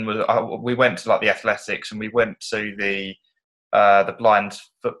 London was, we went to like the athletics and we went to the blind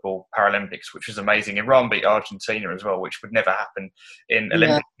football Paralympics, which was amazing. Iran beat Argentina as well, which would never happen in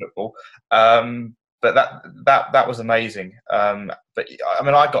Olympic football. But that was amazing. But I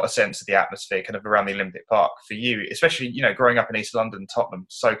mean, I got a sense of the atmosphere kind of around the Olympic Park for you, especially, growing up in East London, Tottenham,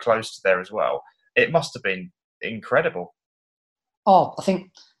 so close to there as well. It must have been incredible. Oh, I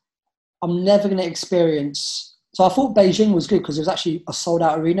think I'm never going to experience. So I thought Beijing was good because it was actually a sold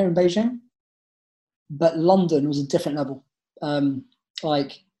out arena in Beijing, but London was a different level.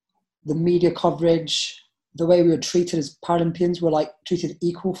 Like the media coverage, the way we were treated as Paralympians, were like treated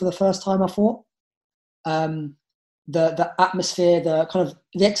equal for the first time, I thought. The atmosphere, the kind of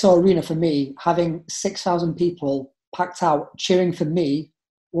the ExCeL Arena for me, having 6,000 people packed out cheering for me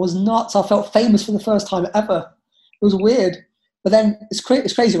was nuts. I felt famous for the first time ever. It was weird, but then it's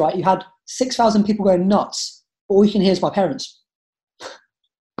crazy, right? You had 6,000 people going nuts, but all you can hear is my parents.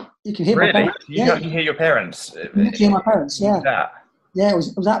 You can hear really? my parents. You can hear your parents. You can hear my parents. Yeah, yeah. It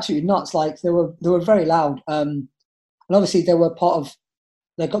was absolutely nuts. Like they were very loud. And obviously they were part of.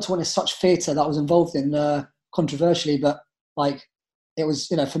 They got to witness such theatre that I was involved in, controversially, but like it was,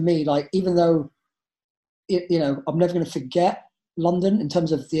 for me, like even though, I'm never going to forget London in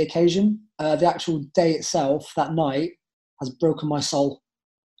terms of the occasion. The actual day itself, that night, has broken my soul.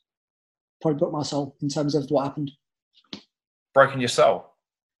 Probably broke my soul in terms of what happened. Broken your soul?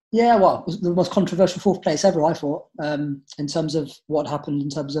 Yeah, well, it was the most controversial fourth place ever, I thought, in terms of what happened, in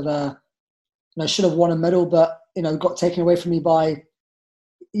terms of, I should have won a medal, but, got taken away from me by,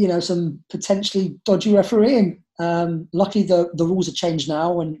 some potentially dodgy refereeing. Luckily, the rules have changed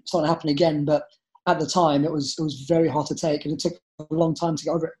now and it's not going to happen again, but at the time, it was very hard to take and it took a long time to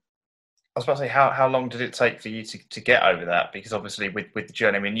get over it. I was about to say, how long did it take for you to get over that? Because obviously with the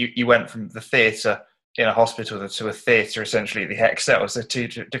journey, I mean, you went from the theatre in a hospital to a theatre essentially at the ExCeL, so two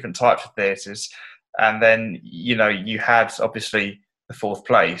different types of theatres. And then, you had obviously the fourth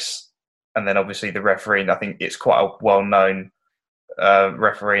place and then obviously the refereeing. I think it's quite a well-known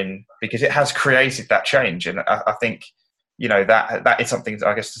refereeing because it has created that change. And I think, that is something,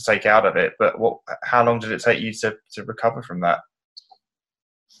 I guess, to take out of it. But how long did it take you to recover from that?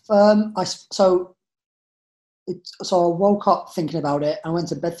 So I woke up thinking about it. I went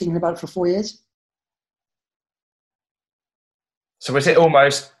to bed thinking about it for 4 years. So was it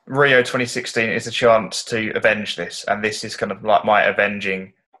almost Rio 2016 is a chance to avenge this, and this is kind of like my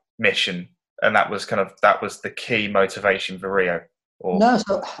avenging mission, and that was the key motivation for Rio? Or? No,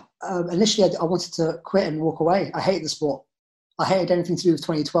 so initially I wanted to quit and walk away. I hated the sport. I hated anything to do with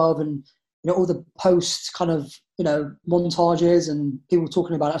 2012 and all the post kind of montages and people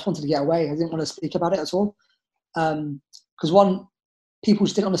talking about it. I just wanted to get away. I didn't want to speak about it at all because one, people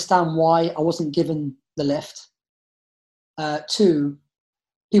just didn't understand why I wasn't given the lift. Two,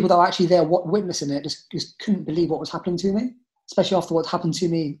 people that were actually there witnessing it just couldn't believe what was happening to me, especially after what happened to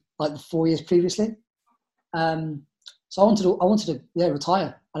me like the 4 years previously. So I wanted to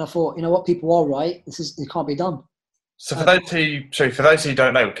retire, and I thought, what, people are right. It can't be done. So for those who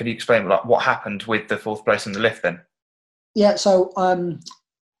don't know, can you explain what happened with the fourth place in the lift then? Yeah, so in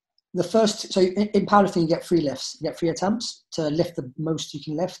powerlifting you get 3 lifts. You get 3 attempts to lift the most you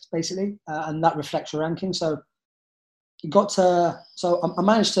can lift, basically, and that reflects your ranking. So it got to, so I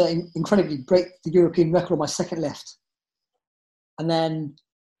managed to incredibly break the European record on my second lift. And then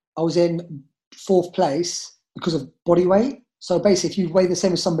I was in fourth place because of body weight. So basically, if you weigh the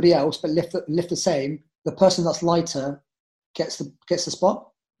same as somebody else but lift the same, the person that's lighter gets the spot.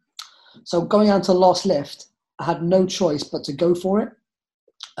 So going down to the last lift, I had no choice but to go for it.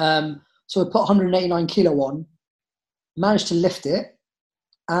 So I put 189 kilo on, managed to lift it.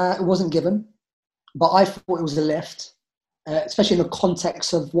 It wasn't given, but I thought it was a lift, especially in the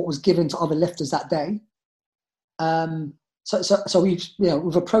context of what was given to other lifters that day. So we,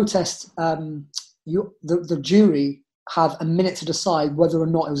 with a protest, the jury have a minute to decide whether or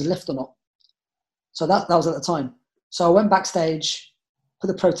not it was a lift or not. So that was at the time. So I went backstage, put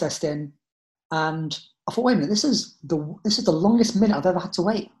the protest in, and I thought, wait a minute, this is the longest minute I've ever had to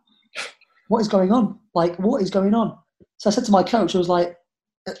wait. What is going on? Like, what is going on? So I said to my coach, I was like,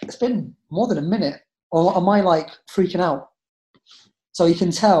 it's been more than a minute, or am I like freaking out? So you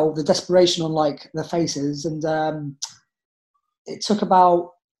can tell the desperation on like their faces, and it took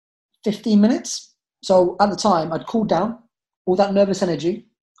about 15 minutes. So at the time, I'd cooled down all that nervous energy,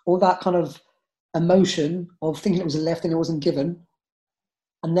 all that kind of emotion of thinking it was a lift and it wasn't given.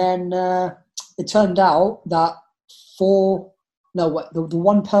 And then it turned out that the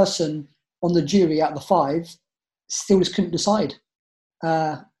one person on the jury out of the 5 still just couldn't decide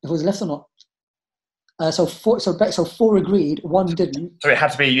if it was a lift or not. So 4 agreed, 1 didn't. So it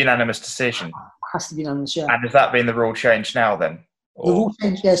had to be a unanimous decision. It has to be unanimous, yeah. And has that been the rule change now then? The rule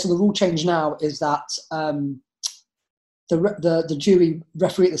change, yeah. So the rule change now is that the jury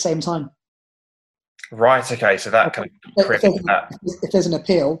referee at the same time. Right. Okay. So that kind of creates that. If there's an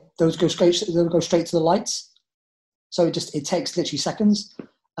appeal, they'll go straight to the lights. So it takes literally seconds.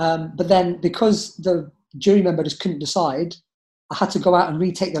 But then because the jury member just couldn't decide, I had to go out and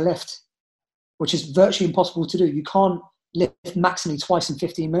retake the lift, which is virtually impossible to do. You can't lift maximally twice in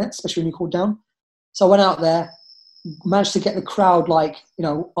 15 minutes, especially when you're cooled down. So I went out there, managed to get the crowd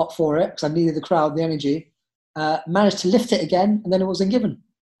up for it because I needed the crowd, the energy. Managed to lift it again, and then it wasn't given.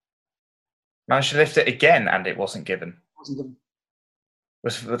 Managed to lift it again, and it wasn't given. It wasn't given.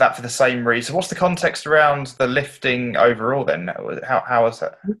 Was that for the same reason? What's the context around the lifting overall then? How was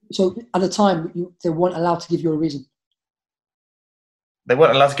that? So at the time, they weren't allowed to give you a reason. They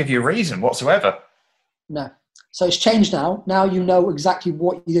weren't allowed to give you a reason whatsoever? No. So it's changed now. Now you know exactly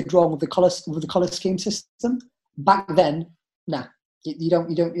what you did wrong with the colour scheme system. Back then, no. You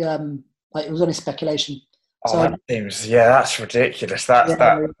don't. It was only speculation. Oh, so, that's ridiculous.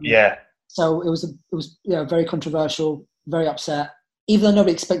 Yeah. So it was very controversial, very upset. Even though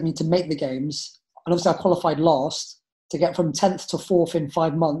nobody expected me to make the games, and obviously I qualified last, to get from 10th to 4th in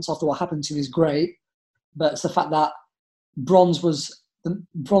 5 months after what happened to me is great. But it's the fact that bronze was a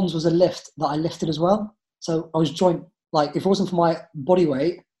lift that I lifted as well. So I was joint. Like if it wasn't for my body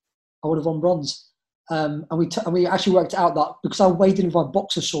weight, I would have won bronze. And we actually worked out that because I weighed in with my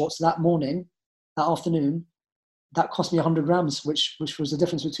boxer shorts that afternoon, that cost me 100 grams, which was the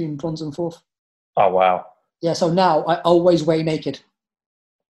difference between bronze and 4th. Oh wow! Yeah, so now I always weigh naked.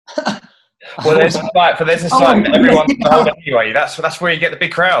 Well, there's a site that everyone's told anyway. That's where you get the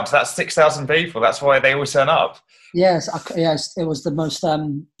big crowds. That's 6,000 people. That's why they always turn up. Yes, it was the most.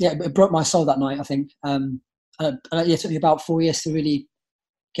 It broke my soul that night. I think. It took me about 4 years to really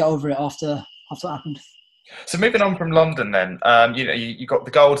get over it after it happened. So moving on from London, then you got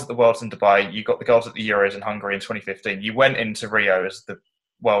the gold at the Worlds in Dubai. You got the gold at the Euros in Hungary in 2015. You went into Rio as the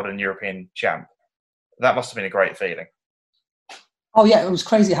world and European champ. That must have been a great feeling. Oh yeah, it was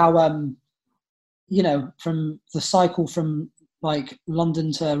crazy how from the cycle from like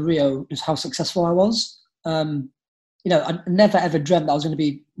London to Rio is how successful I was. I never ever dreamt that I was going to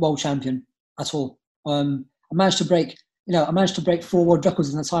be world champion at all. I managed to break 4 world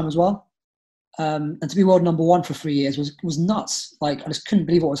records in the time as well. And to be world number 1 for 3 years was nuts. Like I just couldn't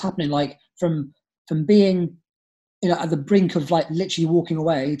believe what was happening. Like from being, at the brink of like literally walking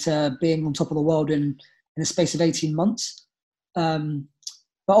away to being on top of the world in the space of 18 months.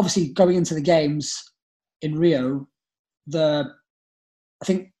 But obviously going into the games in Rio, I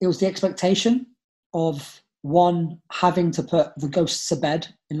think it was the expectation of 1, having to put the ghosts to bed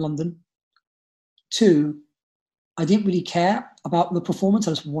in London. 2, I didn't really care about the performance.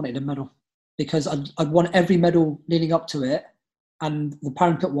 I just wanted a medal because I'd won every medal leading up to it. And the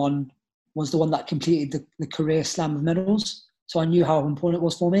Paralympic one was the one that completed the career slam of medals. So I knew how important it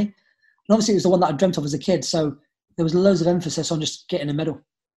was for me. And obviously it was the one that I dreamt of as a kid. So there was loads of emphasis on just getting a medal.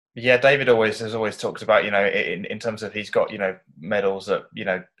 Yeah, David has always talked about, in terms of he's got, medals at,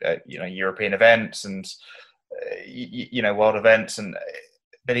 European events and, world events. And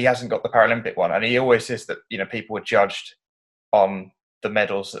but he hasn't got the Paralympic one. And he always says that, people were judged on the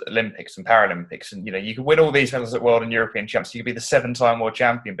medals at Olympics and Paralympics. And, you can win all these medals at World and European Champs. You could be the 7-time world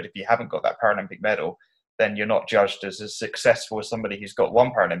champion, but if you haven't got that Paralympic medal, then you're not judged as successful as somebody who's got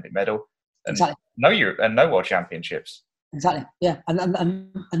one Paralympic medal and no world championships. Exactly. Yeah. And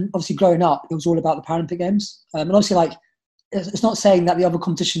obviously growing up, it was all about the Paralympic Games. And obviously, it's not saying that the other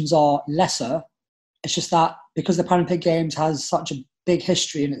competitions are lesser. It's just that because the Paralympic Games has such a big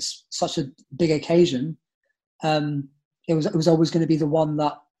history and it's such a big occasion, it was always going to be the one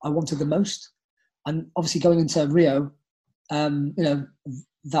that I wanted the most. And obviously going into Rio, that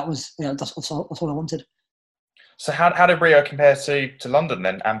was, that's what I wanted. So how did Rio compare to London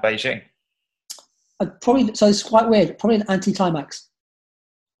then and Beijing? So it's quite weird. Probably an anticlimax.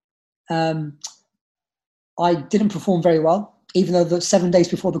 I didn't perform very well, even though the 7 days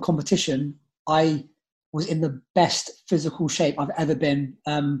before the competition, I was in the best physical shape I've ever been.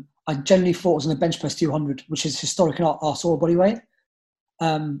 I generally thought I was on a bench press 200, which is historic in our sort of body weight.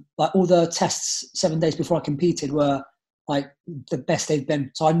 All the tests 7 days before I competed were the best they've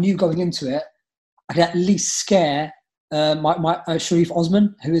been. So I knew going into it, I could at least scare my Sharif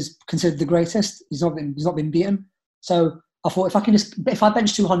Osman, who is considered the greatest. He's not been beaten. So I thought if I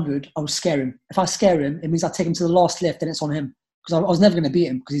bench 200, I would scare him. If I scare him, it means I take him to the last lift and it's on him, because I was never going to beat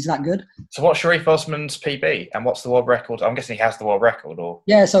him because he's that good. So what's Sharif Osman's PB and what's the world record? I'm guessing he has the world record, or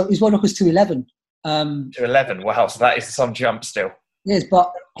yeah. So his world record is 211. 211. Wow, so that is some jump still. Yes,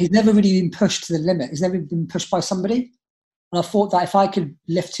 but he's never really been pushed to the limit. He's never been pushed by somebody. And I thought that if I could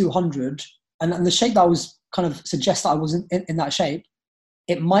lift 200, and the shape that I was kind of suggests that I was in that shape,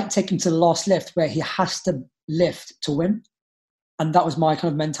 it might take him to the last lift where he has to lift to win. And that was my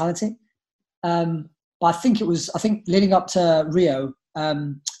kind of mentality. But I think leading up to Rio,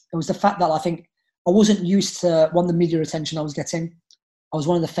 it was the fact that I think I wasn't used to, the media attention I was getting. I was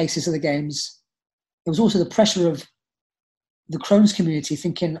one of the faces of the games. It was also the pressure of the Crohn's community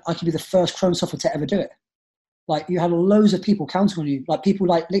thinking I could be the first Crohn's sufferer to ever do it. You had loads of people counting on you, people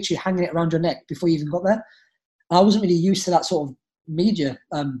literally hanging it around your neck before you even got there. And I wasn't really used to that sort of media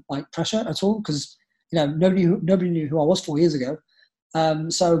pressure at all, because nobody knew who I was 4 years ago.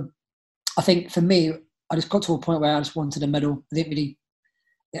 So I think for me, I just got to a point where I just wanted a medal.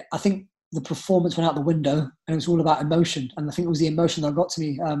 I think the performance went out the window, and it was all about emotion. And I think it was the emotion that got to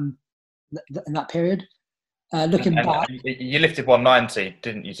me in that period. Looking back, you lifted 190,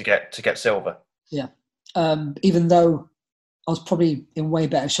 didn't you, to get silver? Yeah. Even though I was probably in way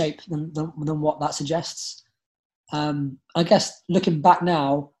better shape than what that suggests. I guess looking back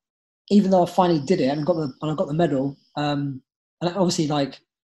now, even though I finally did it and I got the medal, and obviously I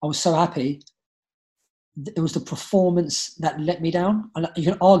was so happy, it was the performance that let me down. And you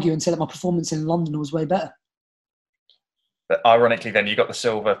can argue and say that my performance in London was way better. But ironically, then you got the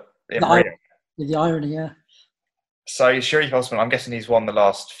silver in Rio. The irony, yeah. So Sharif Osman, I'm guessing he's won the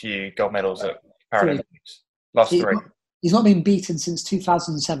last few gold medals at Paralympics. Last three. He's not been beaten since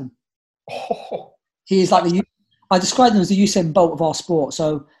 2007. Oh. He is I describe him as the Usain Bolt of our sport.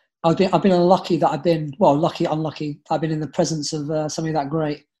 So I've been unlucky that unlucky. I've been in the presence of somebody that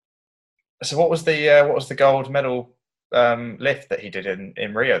great. So what was the gold medal lift that he did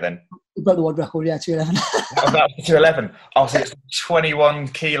in Rio then? He broke the world record, yeah, 211. Oh, that was 211. Oh, so it's 21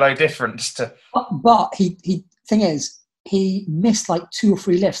 kilo difference to. But thing is, he missed 2 or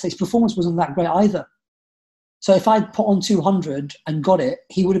 3 lifts. His performance wasn't that great either. So if I'd put on 200 and got it,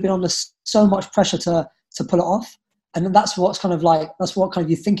 he would have been under so much pressure to pull it off. And that's what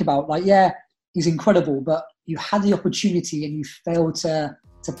you think about. Yeah, he's incredible, but you had the opportunity and you failed to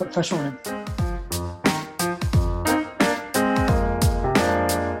put pressure on him.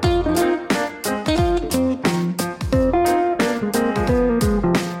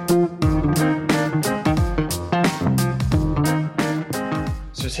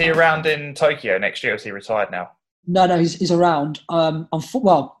 So is he around in Tokyo next year, or is he retired now? No, he's around.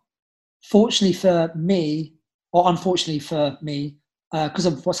 Fortunately for me, or unfortunately for me, because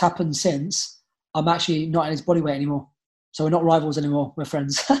of what's happened since, I'm actually not in his body weight anymore. So we're not rivals anymore. We're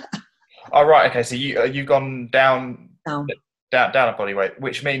friends. Oh, right. Okay. So you've gone down a body weight,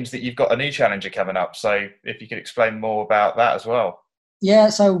 which means that you've got a new challenger coming up. So if you could explain more about that as well. Yeah.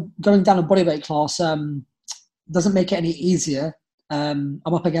 So going down a body weight class doesn't make it any easier. I'm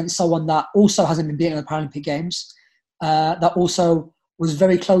up against someone that also hasn't been beaten in the Paralympic Games. That also was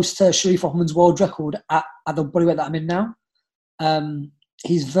very close to Sharif Osman's world record at the bodyweight that I'm in now.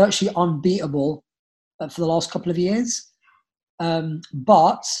 He's virtually unbeatable for the last couple of years.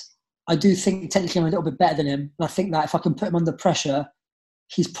 But I do think technically I'm a little bit better than him. And I think that if I can put him under pressure,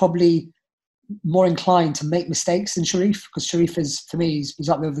 he's probably more inclined to make mistakes than Sharif, because Sharif is, for me, he's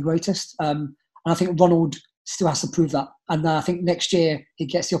up there with the greatest. And I think Ronald still has to prove that. And I think next year he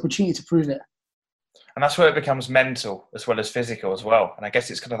gets the opportunity to prove it. And that's where it becomes mental as well as physical as well. And I guess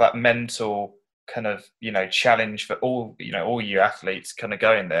it's kind of that mental kind of, challenge for all you athletes kind of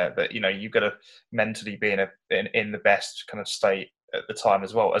going there. But, you've got to mentally be in the best kind of state at the time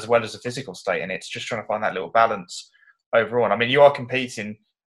as well as the physical state. And it's just trying to find that little balance overall. And I mean, you are competing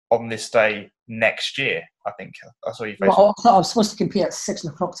on this day next year, I think. I saw you face. Well, I was supposed to compete at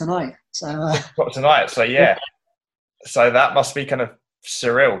 6:00 tonight. So 6 o'clock tonight. So yeah. So that must be kind of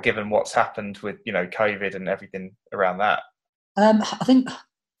surreal given what's happened with, COVID and everything around that. I think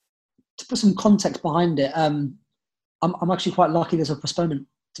to put some context behind it, I'm actually quite lucky there's a postponement,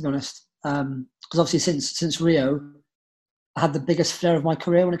 to be honest. Because obviously since Rio, I had the biggest flare of my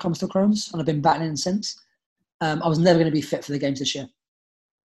career when it comes to Crohn's, and I've been battling since. I was never going to be fit for the games this year.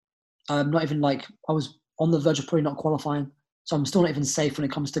 Not even I was on the verge of probably not qualifying. So I'm still not even safe when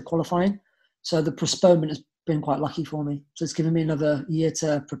it comes to qualifying. So the postponement has been quite lucky for me. So it's given me another year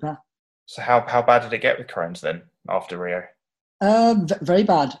to prepare. So how bad did it get with Crohn's then after Rio? Very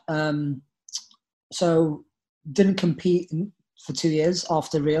bad. So didn't compete for 2 years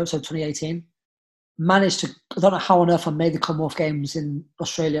after Rio, so 2018. Managed to, I don't know how on earth I made the Commonwealth Games in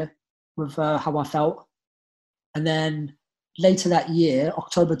Australia with how I felt. And then later that year,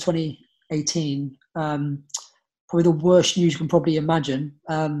 October 2018, probably the worst news you can probably imagine.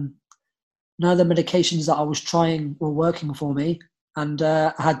 None of the medications that I was trying were working for me, and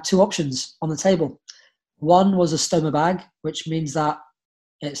I had two options on the table. One was a stoma bag, which means that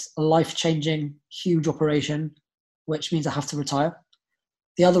it's a life-changing, huge operation, which means I have to retire.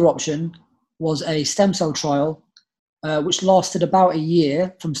 The other option was a stem cell trial, which lasted about a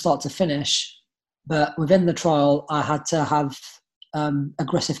year from start to finish. But within the trial, I had to have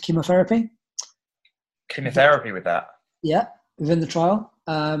aggressive chemotherapy. Chemotherapy with that? Yeah, within the trial.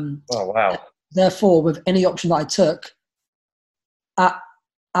 Oh, wow. Therefore, with any option that I took,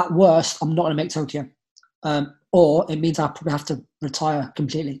 at worst, I'm not going to make Tokyo. Or it means I probably have to retire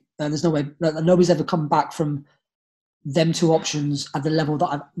completely. There's no way. Nobody's ever come back from them two options at the level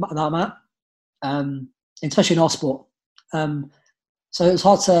that I'm at, especially in our sport. So it was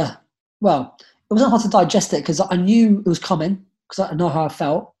hard to, well, it wasn't hard to digest it because I knew it was coming because I know how I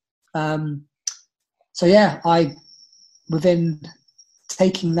felt. So yeah, within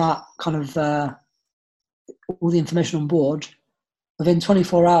taking that kind of all the information on board, within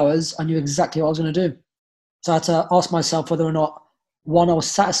 24 hours, I knew exactly what I was going to do. So I had to ask myself whether or not, one, I was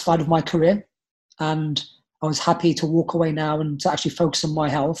satisfied with my career and I was happy to walk away now and to actually focus on my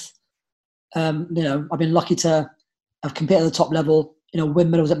health. I've been lucky to have competed at the top level, win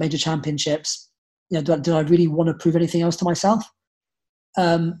medals at major championships. Did I really want to prove anything else to myself?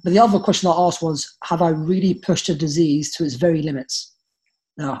 But the other question I asked was, have I really pushed a disease to its very limits?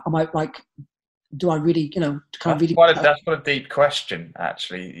 Now, am I do I really, That's quite a deep question,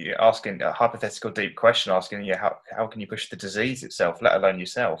 actually. You're asking a hypothetical deep question, asking how can you push the disease itself, let alone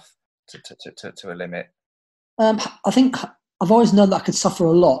yourself, to a limit? I think I've always known that I could suffer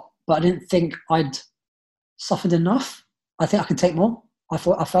a lot, but I didn't think I'd suffered enough. I think I could take more. I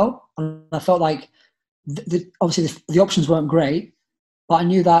felt like obviously the options weren't great, but I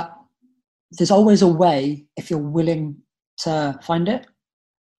knew that there's always a way if you're willing to find it.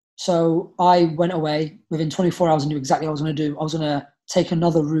 So I went away within 24 hours and knew exactly what I was going to do. I was going to take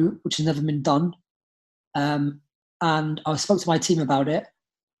another route, which has never been done. And I spoke to my team about it.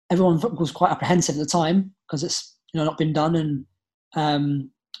 Everyone was quite apprehensive at the time because it's not been done. And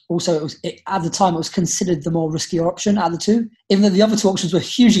also at the time it was considered the more riskier option out of the two, even though the other two options were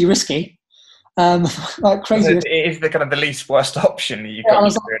hugely risky. Crazy. It is the kind of the least worst option that you've got,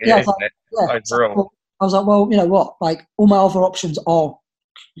 isn't it? Overall. I was like, well, you know what? All my other options are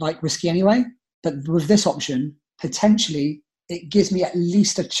risky anyway, but with this option, potentially it gives me at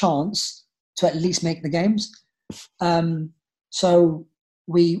least a chance to at least make the games. So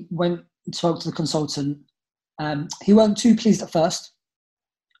we went and spoke to the consultant. He wasn't too pleased at first,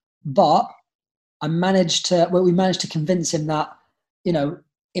 but we managed to convince him that,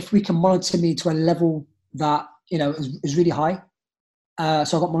 if we can monitor me to a level that, is really high.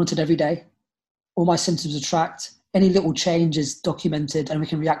 So I got monitored every day. All my symptoms are tracked. Any little change is documented and we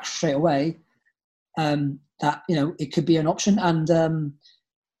can react straight away. That, it could be an option. And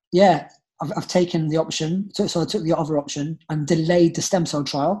I've taken the option. So I took the other option and delayed the stem cell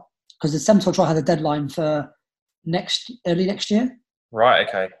trial because the stem cell trial had a deadline for early next year. Right.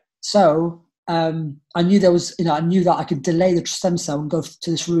 Okay. So I knew there was, I knew that I could delay the stem cell and go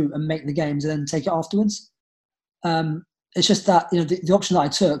to this route and make the games and then take it afterwards. It's just that, the option that I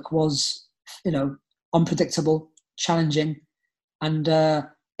took was unpredictable, challenging, and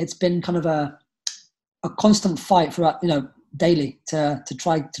it's been kind of a constant fight throughout, daily to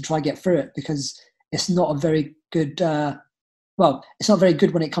try get through it, because it's not a very good. It's not very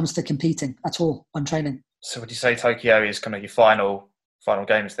good when it comes to competing at all on training. So would you say Tokyo is kind of your final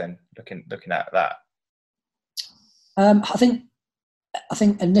games then? Looking at that. I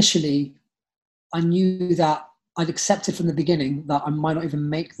think initially I knew that I'd accepted from the beginning that I might not even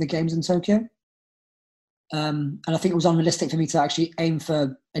make the games in Tokyo. And I think it was unrealistic for me to actually aim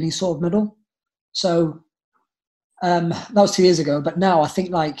for any sort of medal. So that was 2 years ago. But now I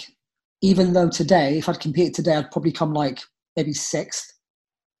think, like, even though today, if I'd competed today, I'd probably come like maybe 6th,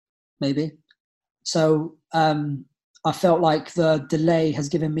 maybe. So I felt like the delay has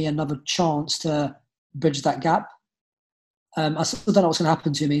given me another chance to bridge that gap. I still don't know what's going to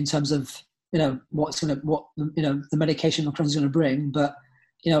happen to me in terms of the medication Macron's going to bring, but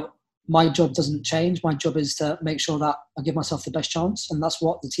my job doesn't change. My job is to make sure that I give myself the best chance, and that's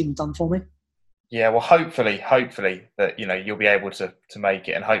what the team have done for me. Yeah, well, hopefully that you'll be able to make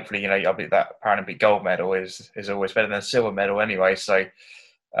it, and hopefully I'll be that Paralympic gold medal is always better than a silver medal anyway. So,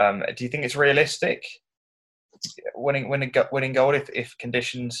 do you think it's realistic winning gold if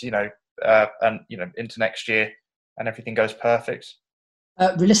conditions and into next year and everything goes perfect?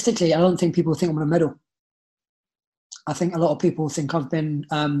 Realistically, I don't think people think I'm going to medal. I think a lot of people think I've been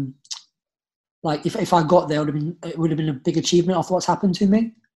like, if I got there, it would have been a big achievement after what's happened to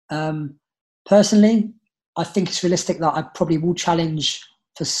me. Personally, I think it's realistic that I probably will challenge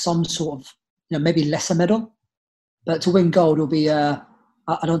for some sort of maybe lesser medal, but to win gold will be.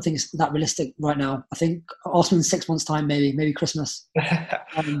 I don't think it's that realistic right now. I think ask me in 6 months' time, maybe Christmas.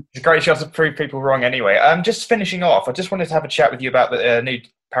 It's a great shot to prove people wrong anyway. Just finishing off, I just wanted to have a chat with you about the new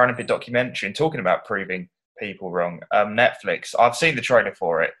Paralympic documentary and talking about proving people wrong. Netflix, I've seen the trailer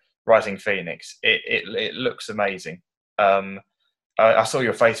for it, Rising Phoenix. It looks amazing. I saw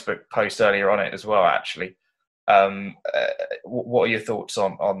your Facebook post earlier on it as well, actually. What are your thoughts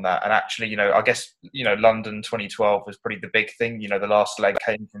on that? And actually, I guess, London 2012 was pretty the big thing. The last leg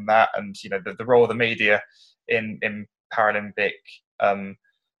came from that, and the role of the media in Paralympic, the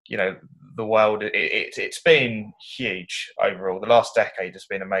world. It's been huge overall. The last decade has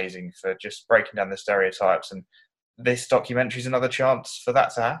been amazing for just breaking down the stereotypes, and this documentary is another chance for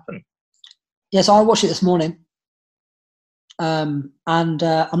that to happen. Yeah, so I watched it this morning. And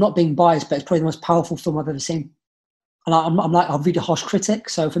I'm not being biased, but it's probably the most powerful film I've ever seen. And I'm really a harsh critic,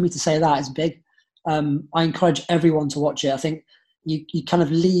 so for me to say that is big. I encourage everyone to watch it. I think you kind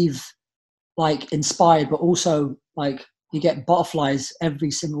of leave like inspired, but also like you get butterflies every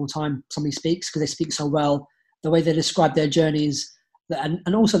single time somebody speaks, because they speak so well. The way they describe their journeys,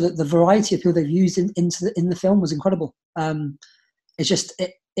 and also the variety of people they've used in the film was incredible. It's just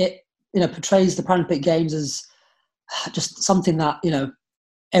it portrays the Paralympic Games as just something that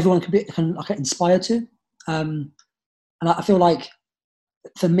everyone can get inspired to, and I feel like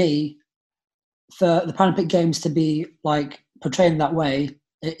for me, for the Paralympic Games to be like portraying that way,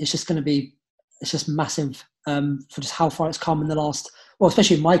 it's just massive for just how far it's come in the last,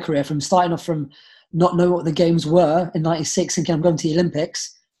 especially in my career, from starting off from not knowing what the games were in '96 thinking I'm going to the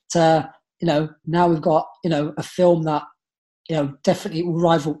Olympics to now we've got a film that definitely will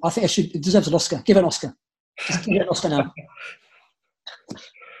rival. I think it deserves an Oscar. Give it an Oscar. Just give it an Oscar now.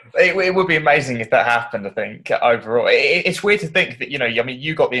 It would be amazing if that happened, I think, overall. It's weird to think that,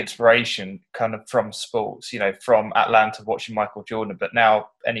 you got the inspiration kind of from sports, from Atlanta watching Michael Jordan, but now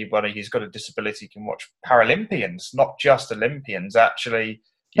anybody who's got a disability can watch Paralympians, not just Olympians, actually,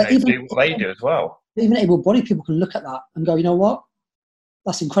 do what they do as well. Even able-bodied people can look at that and go, you know what?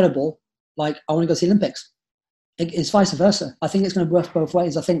 That's incredible. Like, I want to go to the Olympics. It's vice versa. I think it's going to work both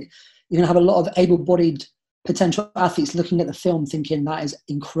ways. I think you're going to have a lot of able-bodied potential athletes looking at the film thinking that is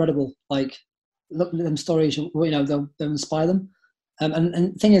incredible. Like, looking at them stories, they'll inspire them.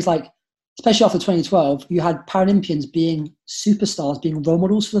 And the thing is, like, especially after 2012, you had Paralympians being superstars, being role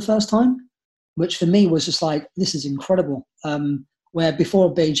models for the first time, which for me was just like, this is incredible. Where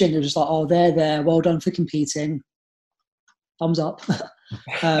before Beijing, it was just like, oh, they're there, well done for competing, thumbs up.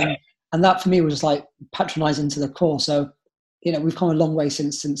 And that for me was just like patronizing to the core. So, we've come a long way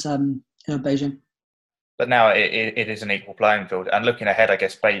since Beijing. But now it is an equal playing field. And looking ahead, I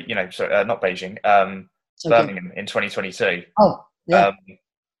guess, not Beijing, Birmingham in 2022. Oh, yeah.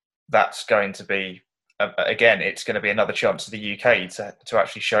 That's going to be, again, it's going to be another chance for the UK to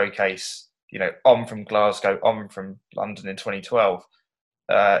actually showcase, on from Glasgow, on from London in 2012.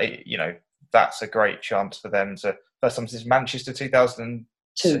 That's a great chance for them to, first time since Manchester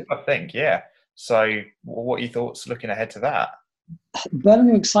 2002, I think, yeah. So what are your thoughts looking ahead to that?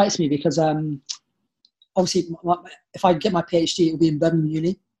 Birmingham excites me because obviously if I get my PhD, it will be in Birmingham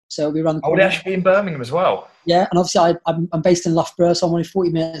Uni, so it'll be around the Oh, would corner. it actually be in Birmingham as well? Yeah, and obviously I'm based in Loughborough, so I'm only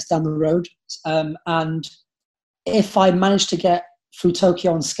 40 minutes down the road. And if I manage to get through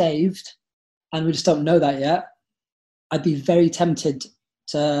Tokyo unscathed, and we just don't know that yet, I'd be very tempted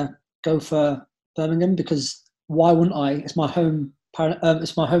to go for Birmingham, because why wouldn't I? It's my home.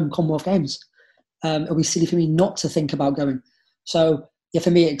 It's my home Commonwealth Games. It'll be silly for me not to think about going. So yeah,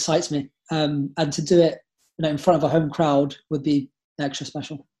 for me, it excites me, and to do it, in front of a home crowd would be extra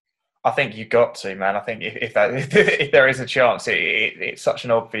special. I think you got to, man. I think if there is a chance, it's such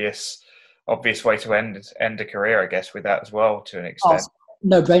an obvious way to end a career, I guess, with that as well, to an extent.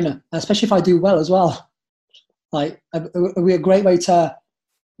 No brainer, especially if I do well as well. Like, it'll be a great way to,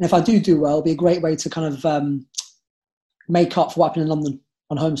 and if I do well, it'll be a great way to kind of make up for what happened in London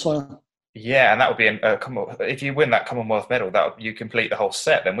on home soil. Yeah, and that would be if you win that Commonwealth medal, you complete the whole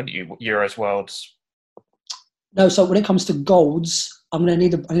set, then wouldn't you? Euros, Worlds. No, so when it comes to golds, I'm going to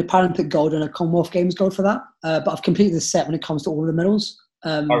need a Paralympic gold and a Commonwealth Games gold for that. But I've completed the set when it comes to all the medals.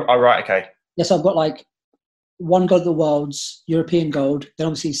 Right, okay. Yes, I've got like 1 gold at the Worlds, European gold, then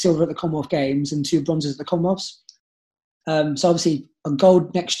obviously silver at the Commonwealth Games and 2 bronzes at the Commonwealths. So obviously a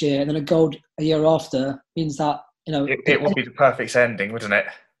gold next year and then a gold a year after means that, it would be the perfect ending, wouldn't it?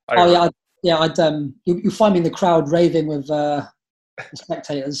 You find me in the crowd raving with the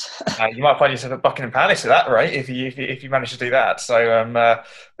spectators. You might find yourself at Buckingham Palace at that rate if you manage to do that. So,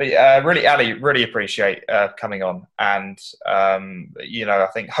 really, Ali, really appreciate coming on, and I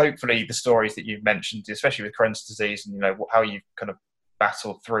think hopefully the stories that you've mentioned, especially with Crohn's disease, and how you've kind of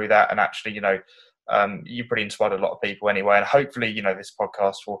battled through that, and actually, you pretty inspired a lot of people anyway, and hopefully, this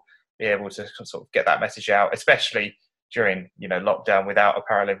podcast will be able to sort of get that message out, especially during lockdown without a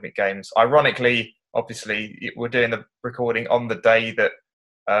Paralympic Games. Ironically, obviously, we're doing the recording on the day that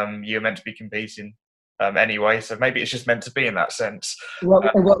you're meant to be competing anyway, so maybe it's just meant to be in that sense. It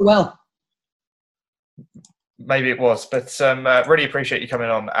worked well. Maybe it was, but really appreciate you coming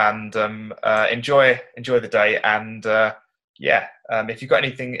on, and enjoy the day. And if you've got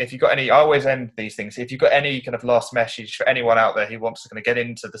any, I always end these things. If you've got any kind of last message for anyone out there who wants to kind of get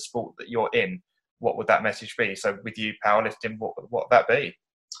into the sport that you're in, what would that message be? So with you powerlifting, what would that be?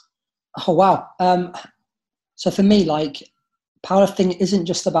 Oh, wow. So for me, like, powerlifting isn't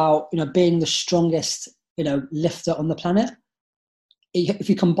just about, being the strongest, lifter on the planet. If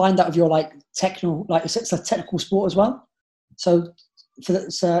you combine that with your technical, it's a technical sport as well. So for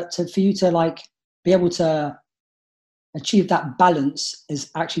you to be able to achieve that balance is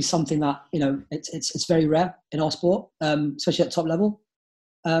actually something that, it's very rare in our sport, especially at top level.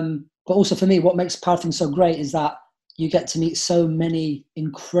 But also for me, what makes powerlifting so great is that you get to meet so many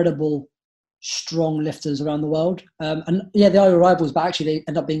incredible, strong lifters around the world. And yeah, they are your rivals, but actually they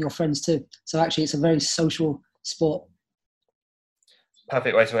end up being your friends too. So actually it's a very social sport.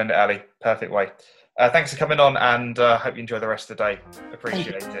 Perfect way to end it, Ali. Perfect way. Thanks for coming on, and hope you enjoy the rest of the day.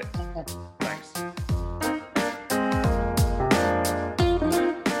 Appreciate it. Thanks.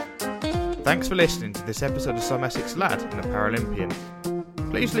 Thanks for listening to this episode of Some Essex Lad and a Paralympian.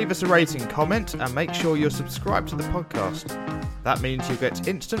 Please leave us a rating, comment, and make sure you're subscribed to the podcast. That means you'll get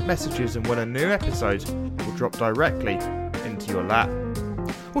instant messages and when a new episode will drop directly into your lap.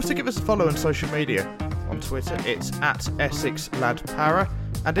 Also give us a follow on social media. On Twitter it's @EssexLadPara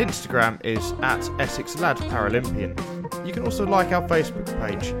and Instagram is @EssexLadParalympian. You can also like our Facebook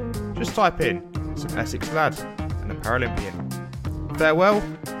page. Just type in Some Essex Lad and a Paralympian. Farewell,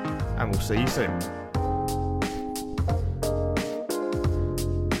 and we'll see you soon.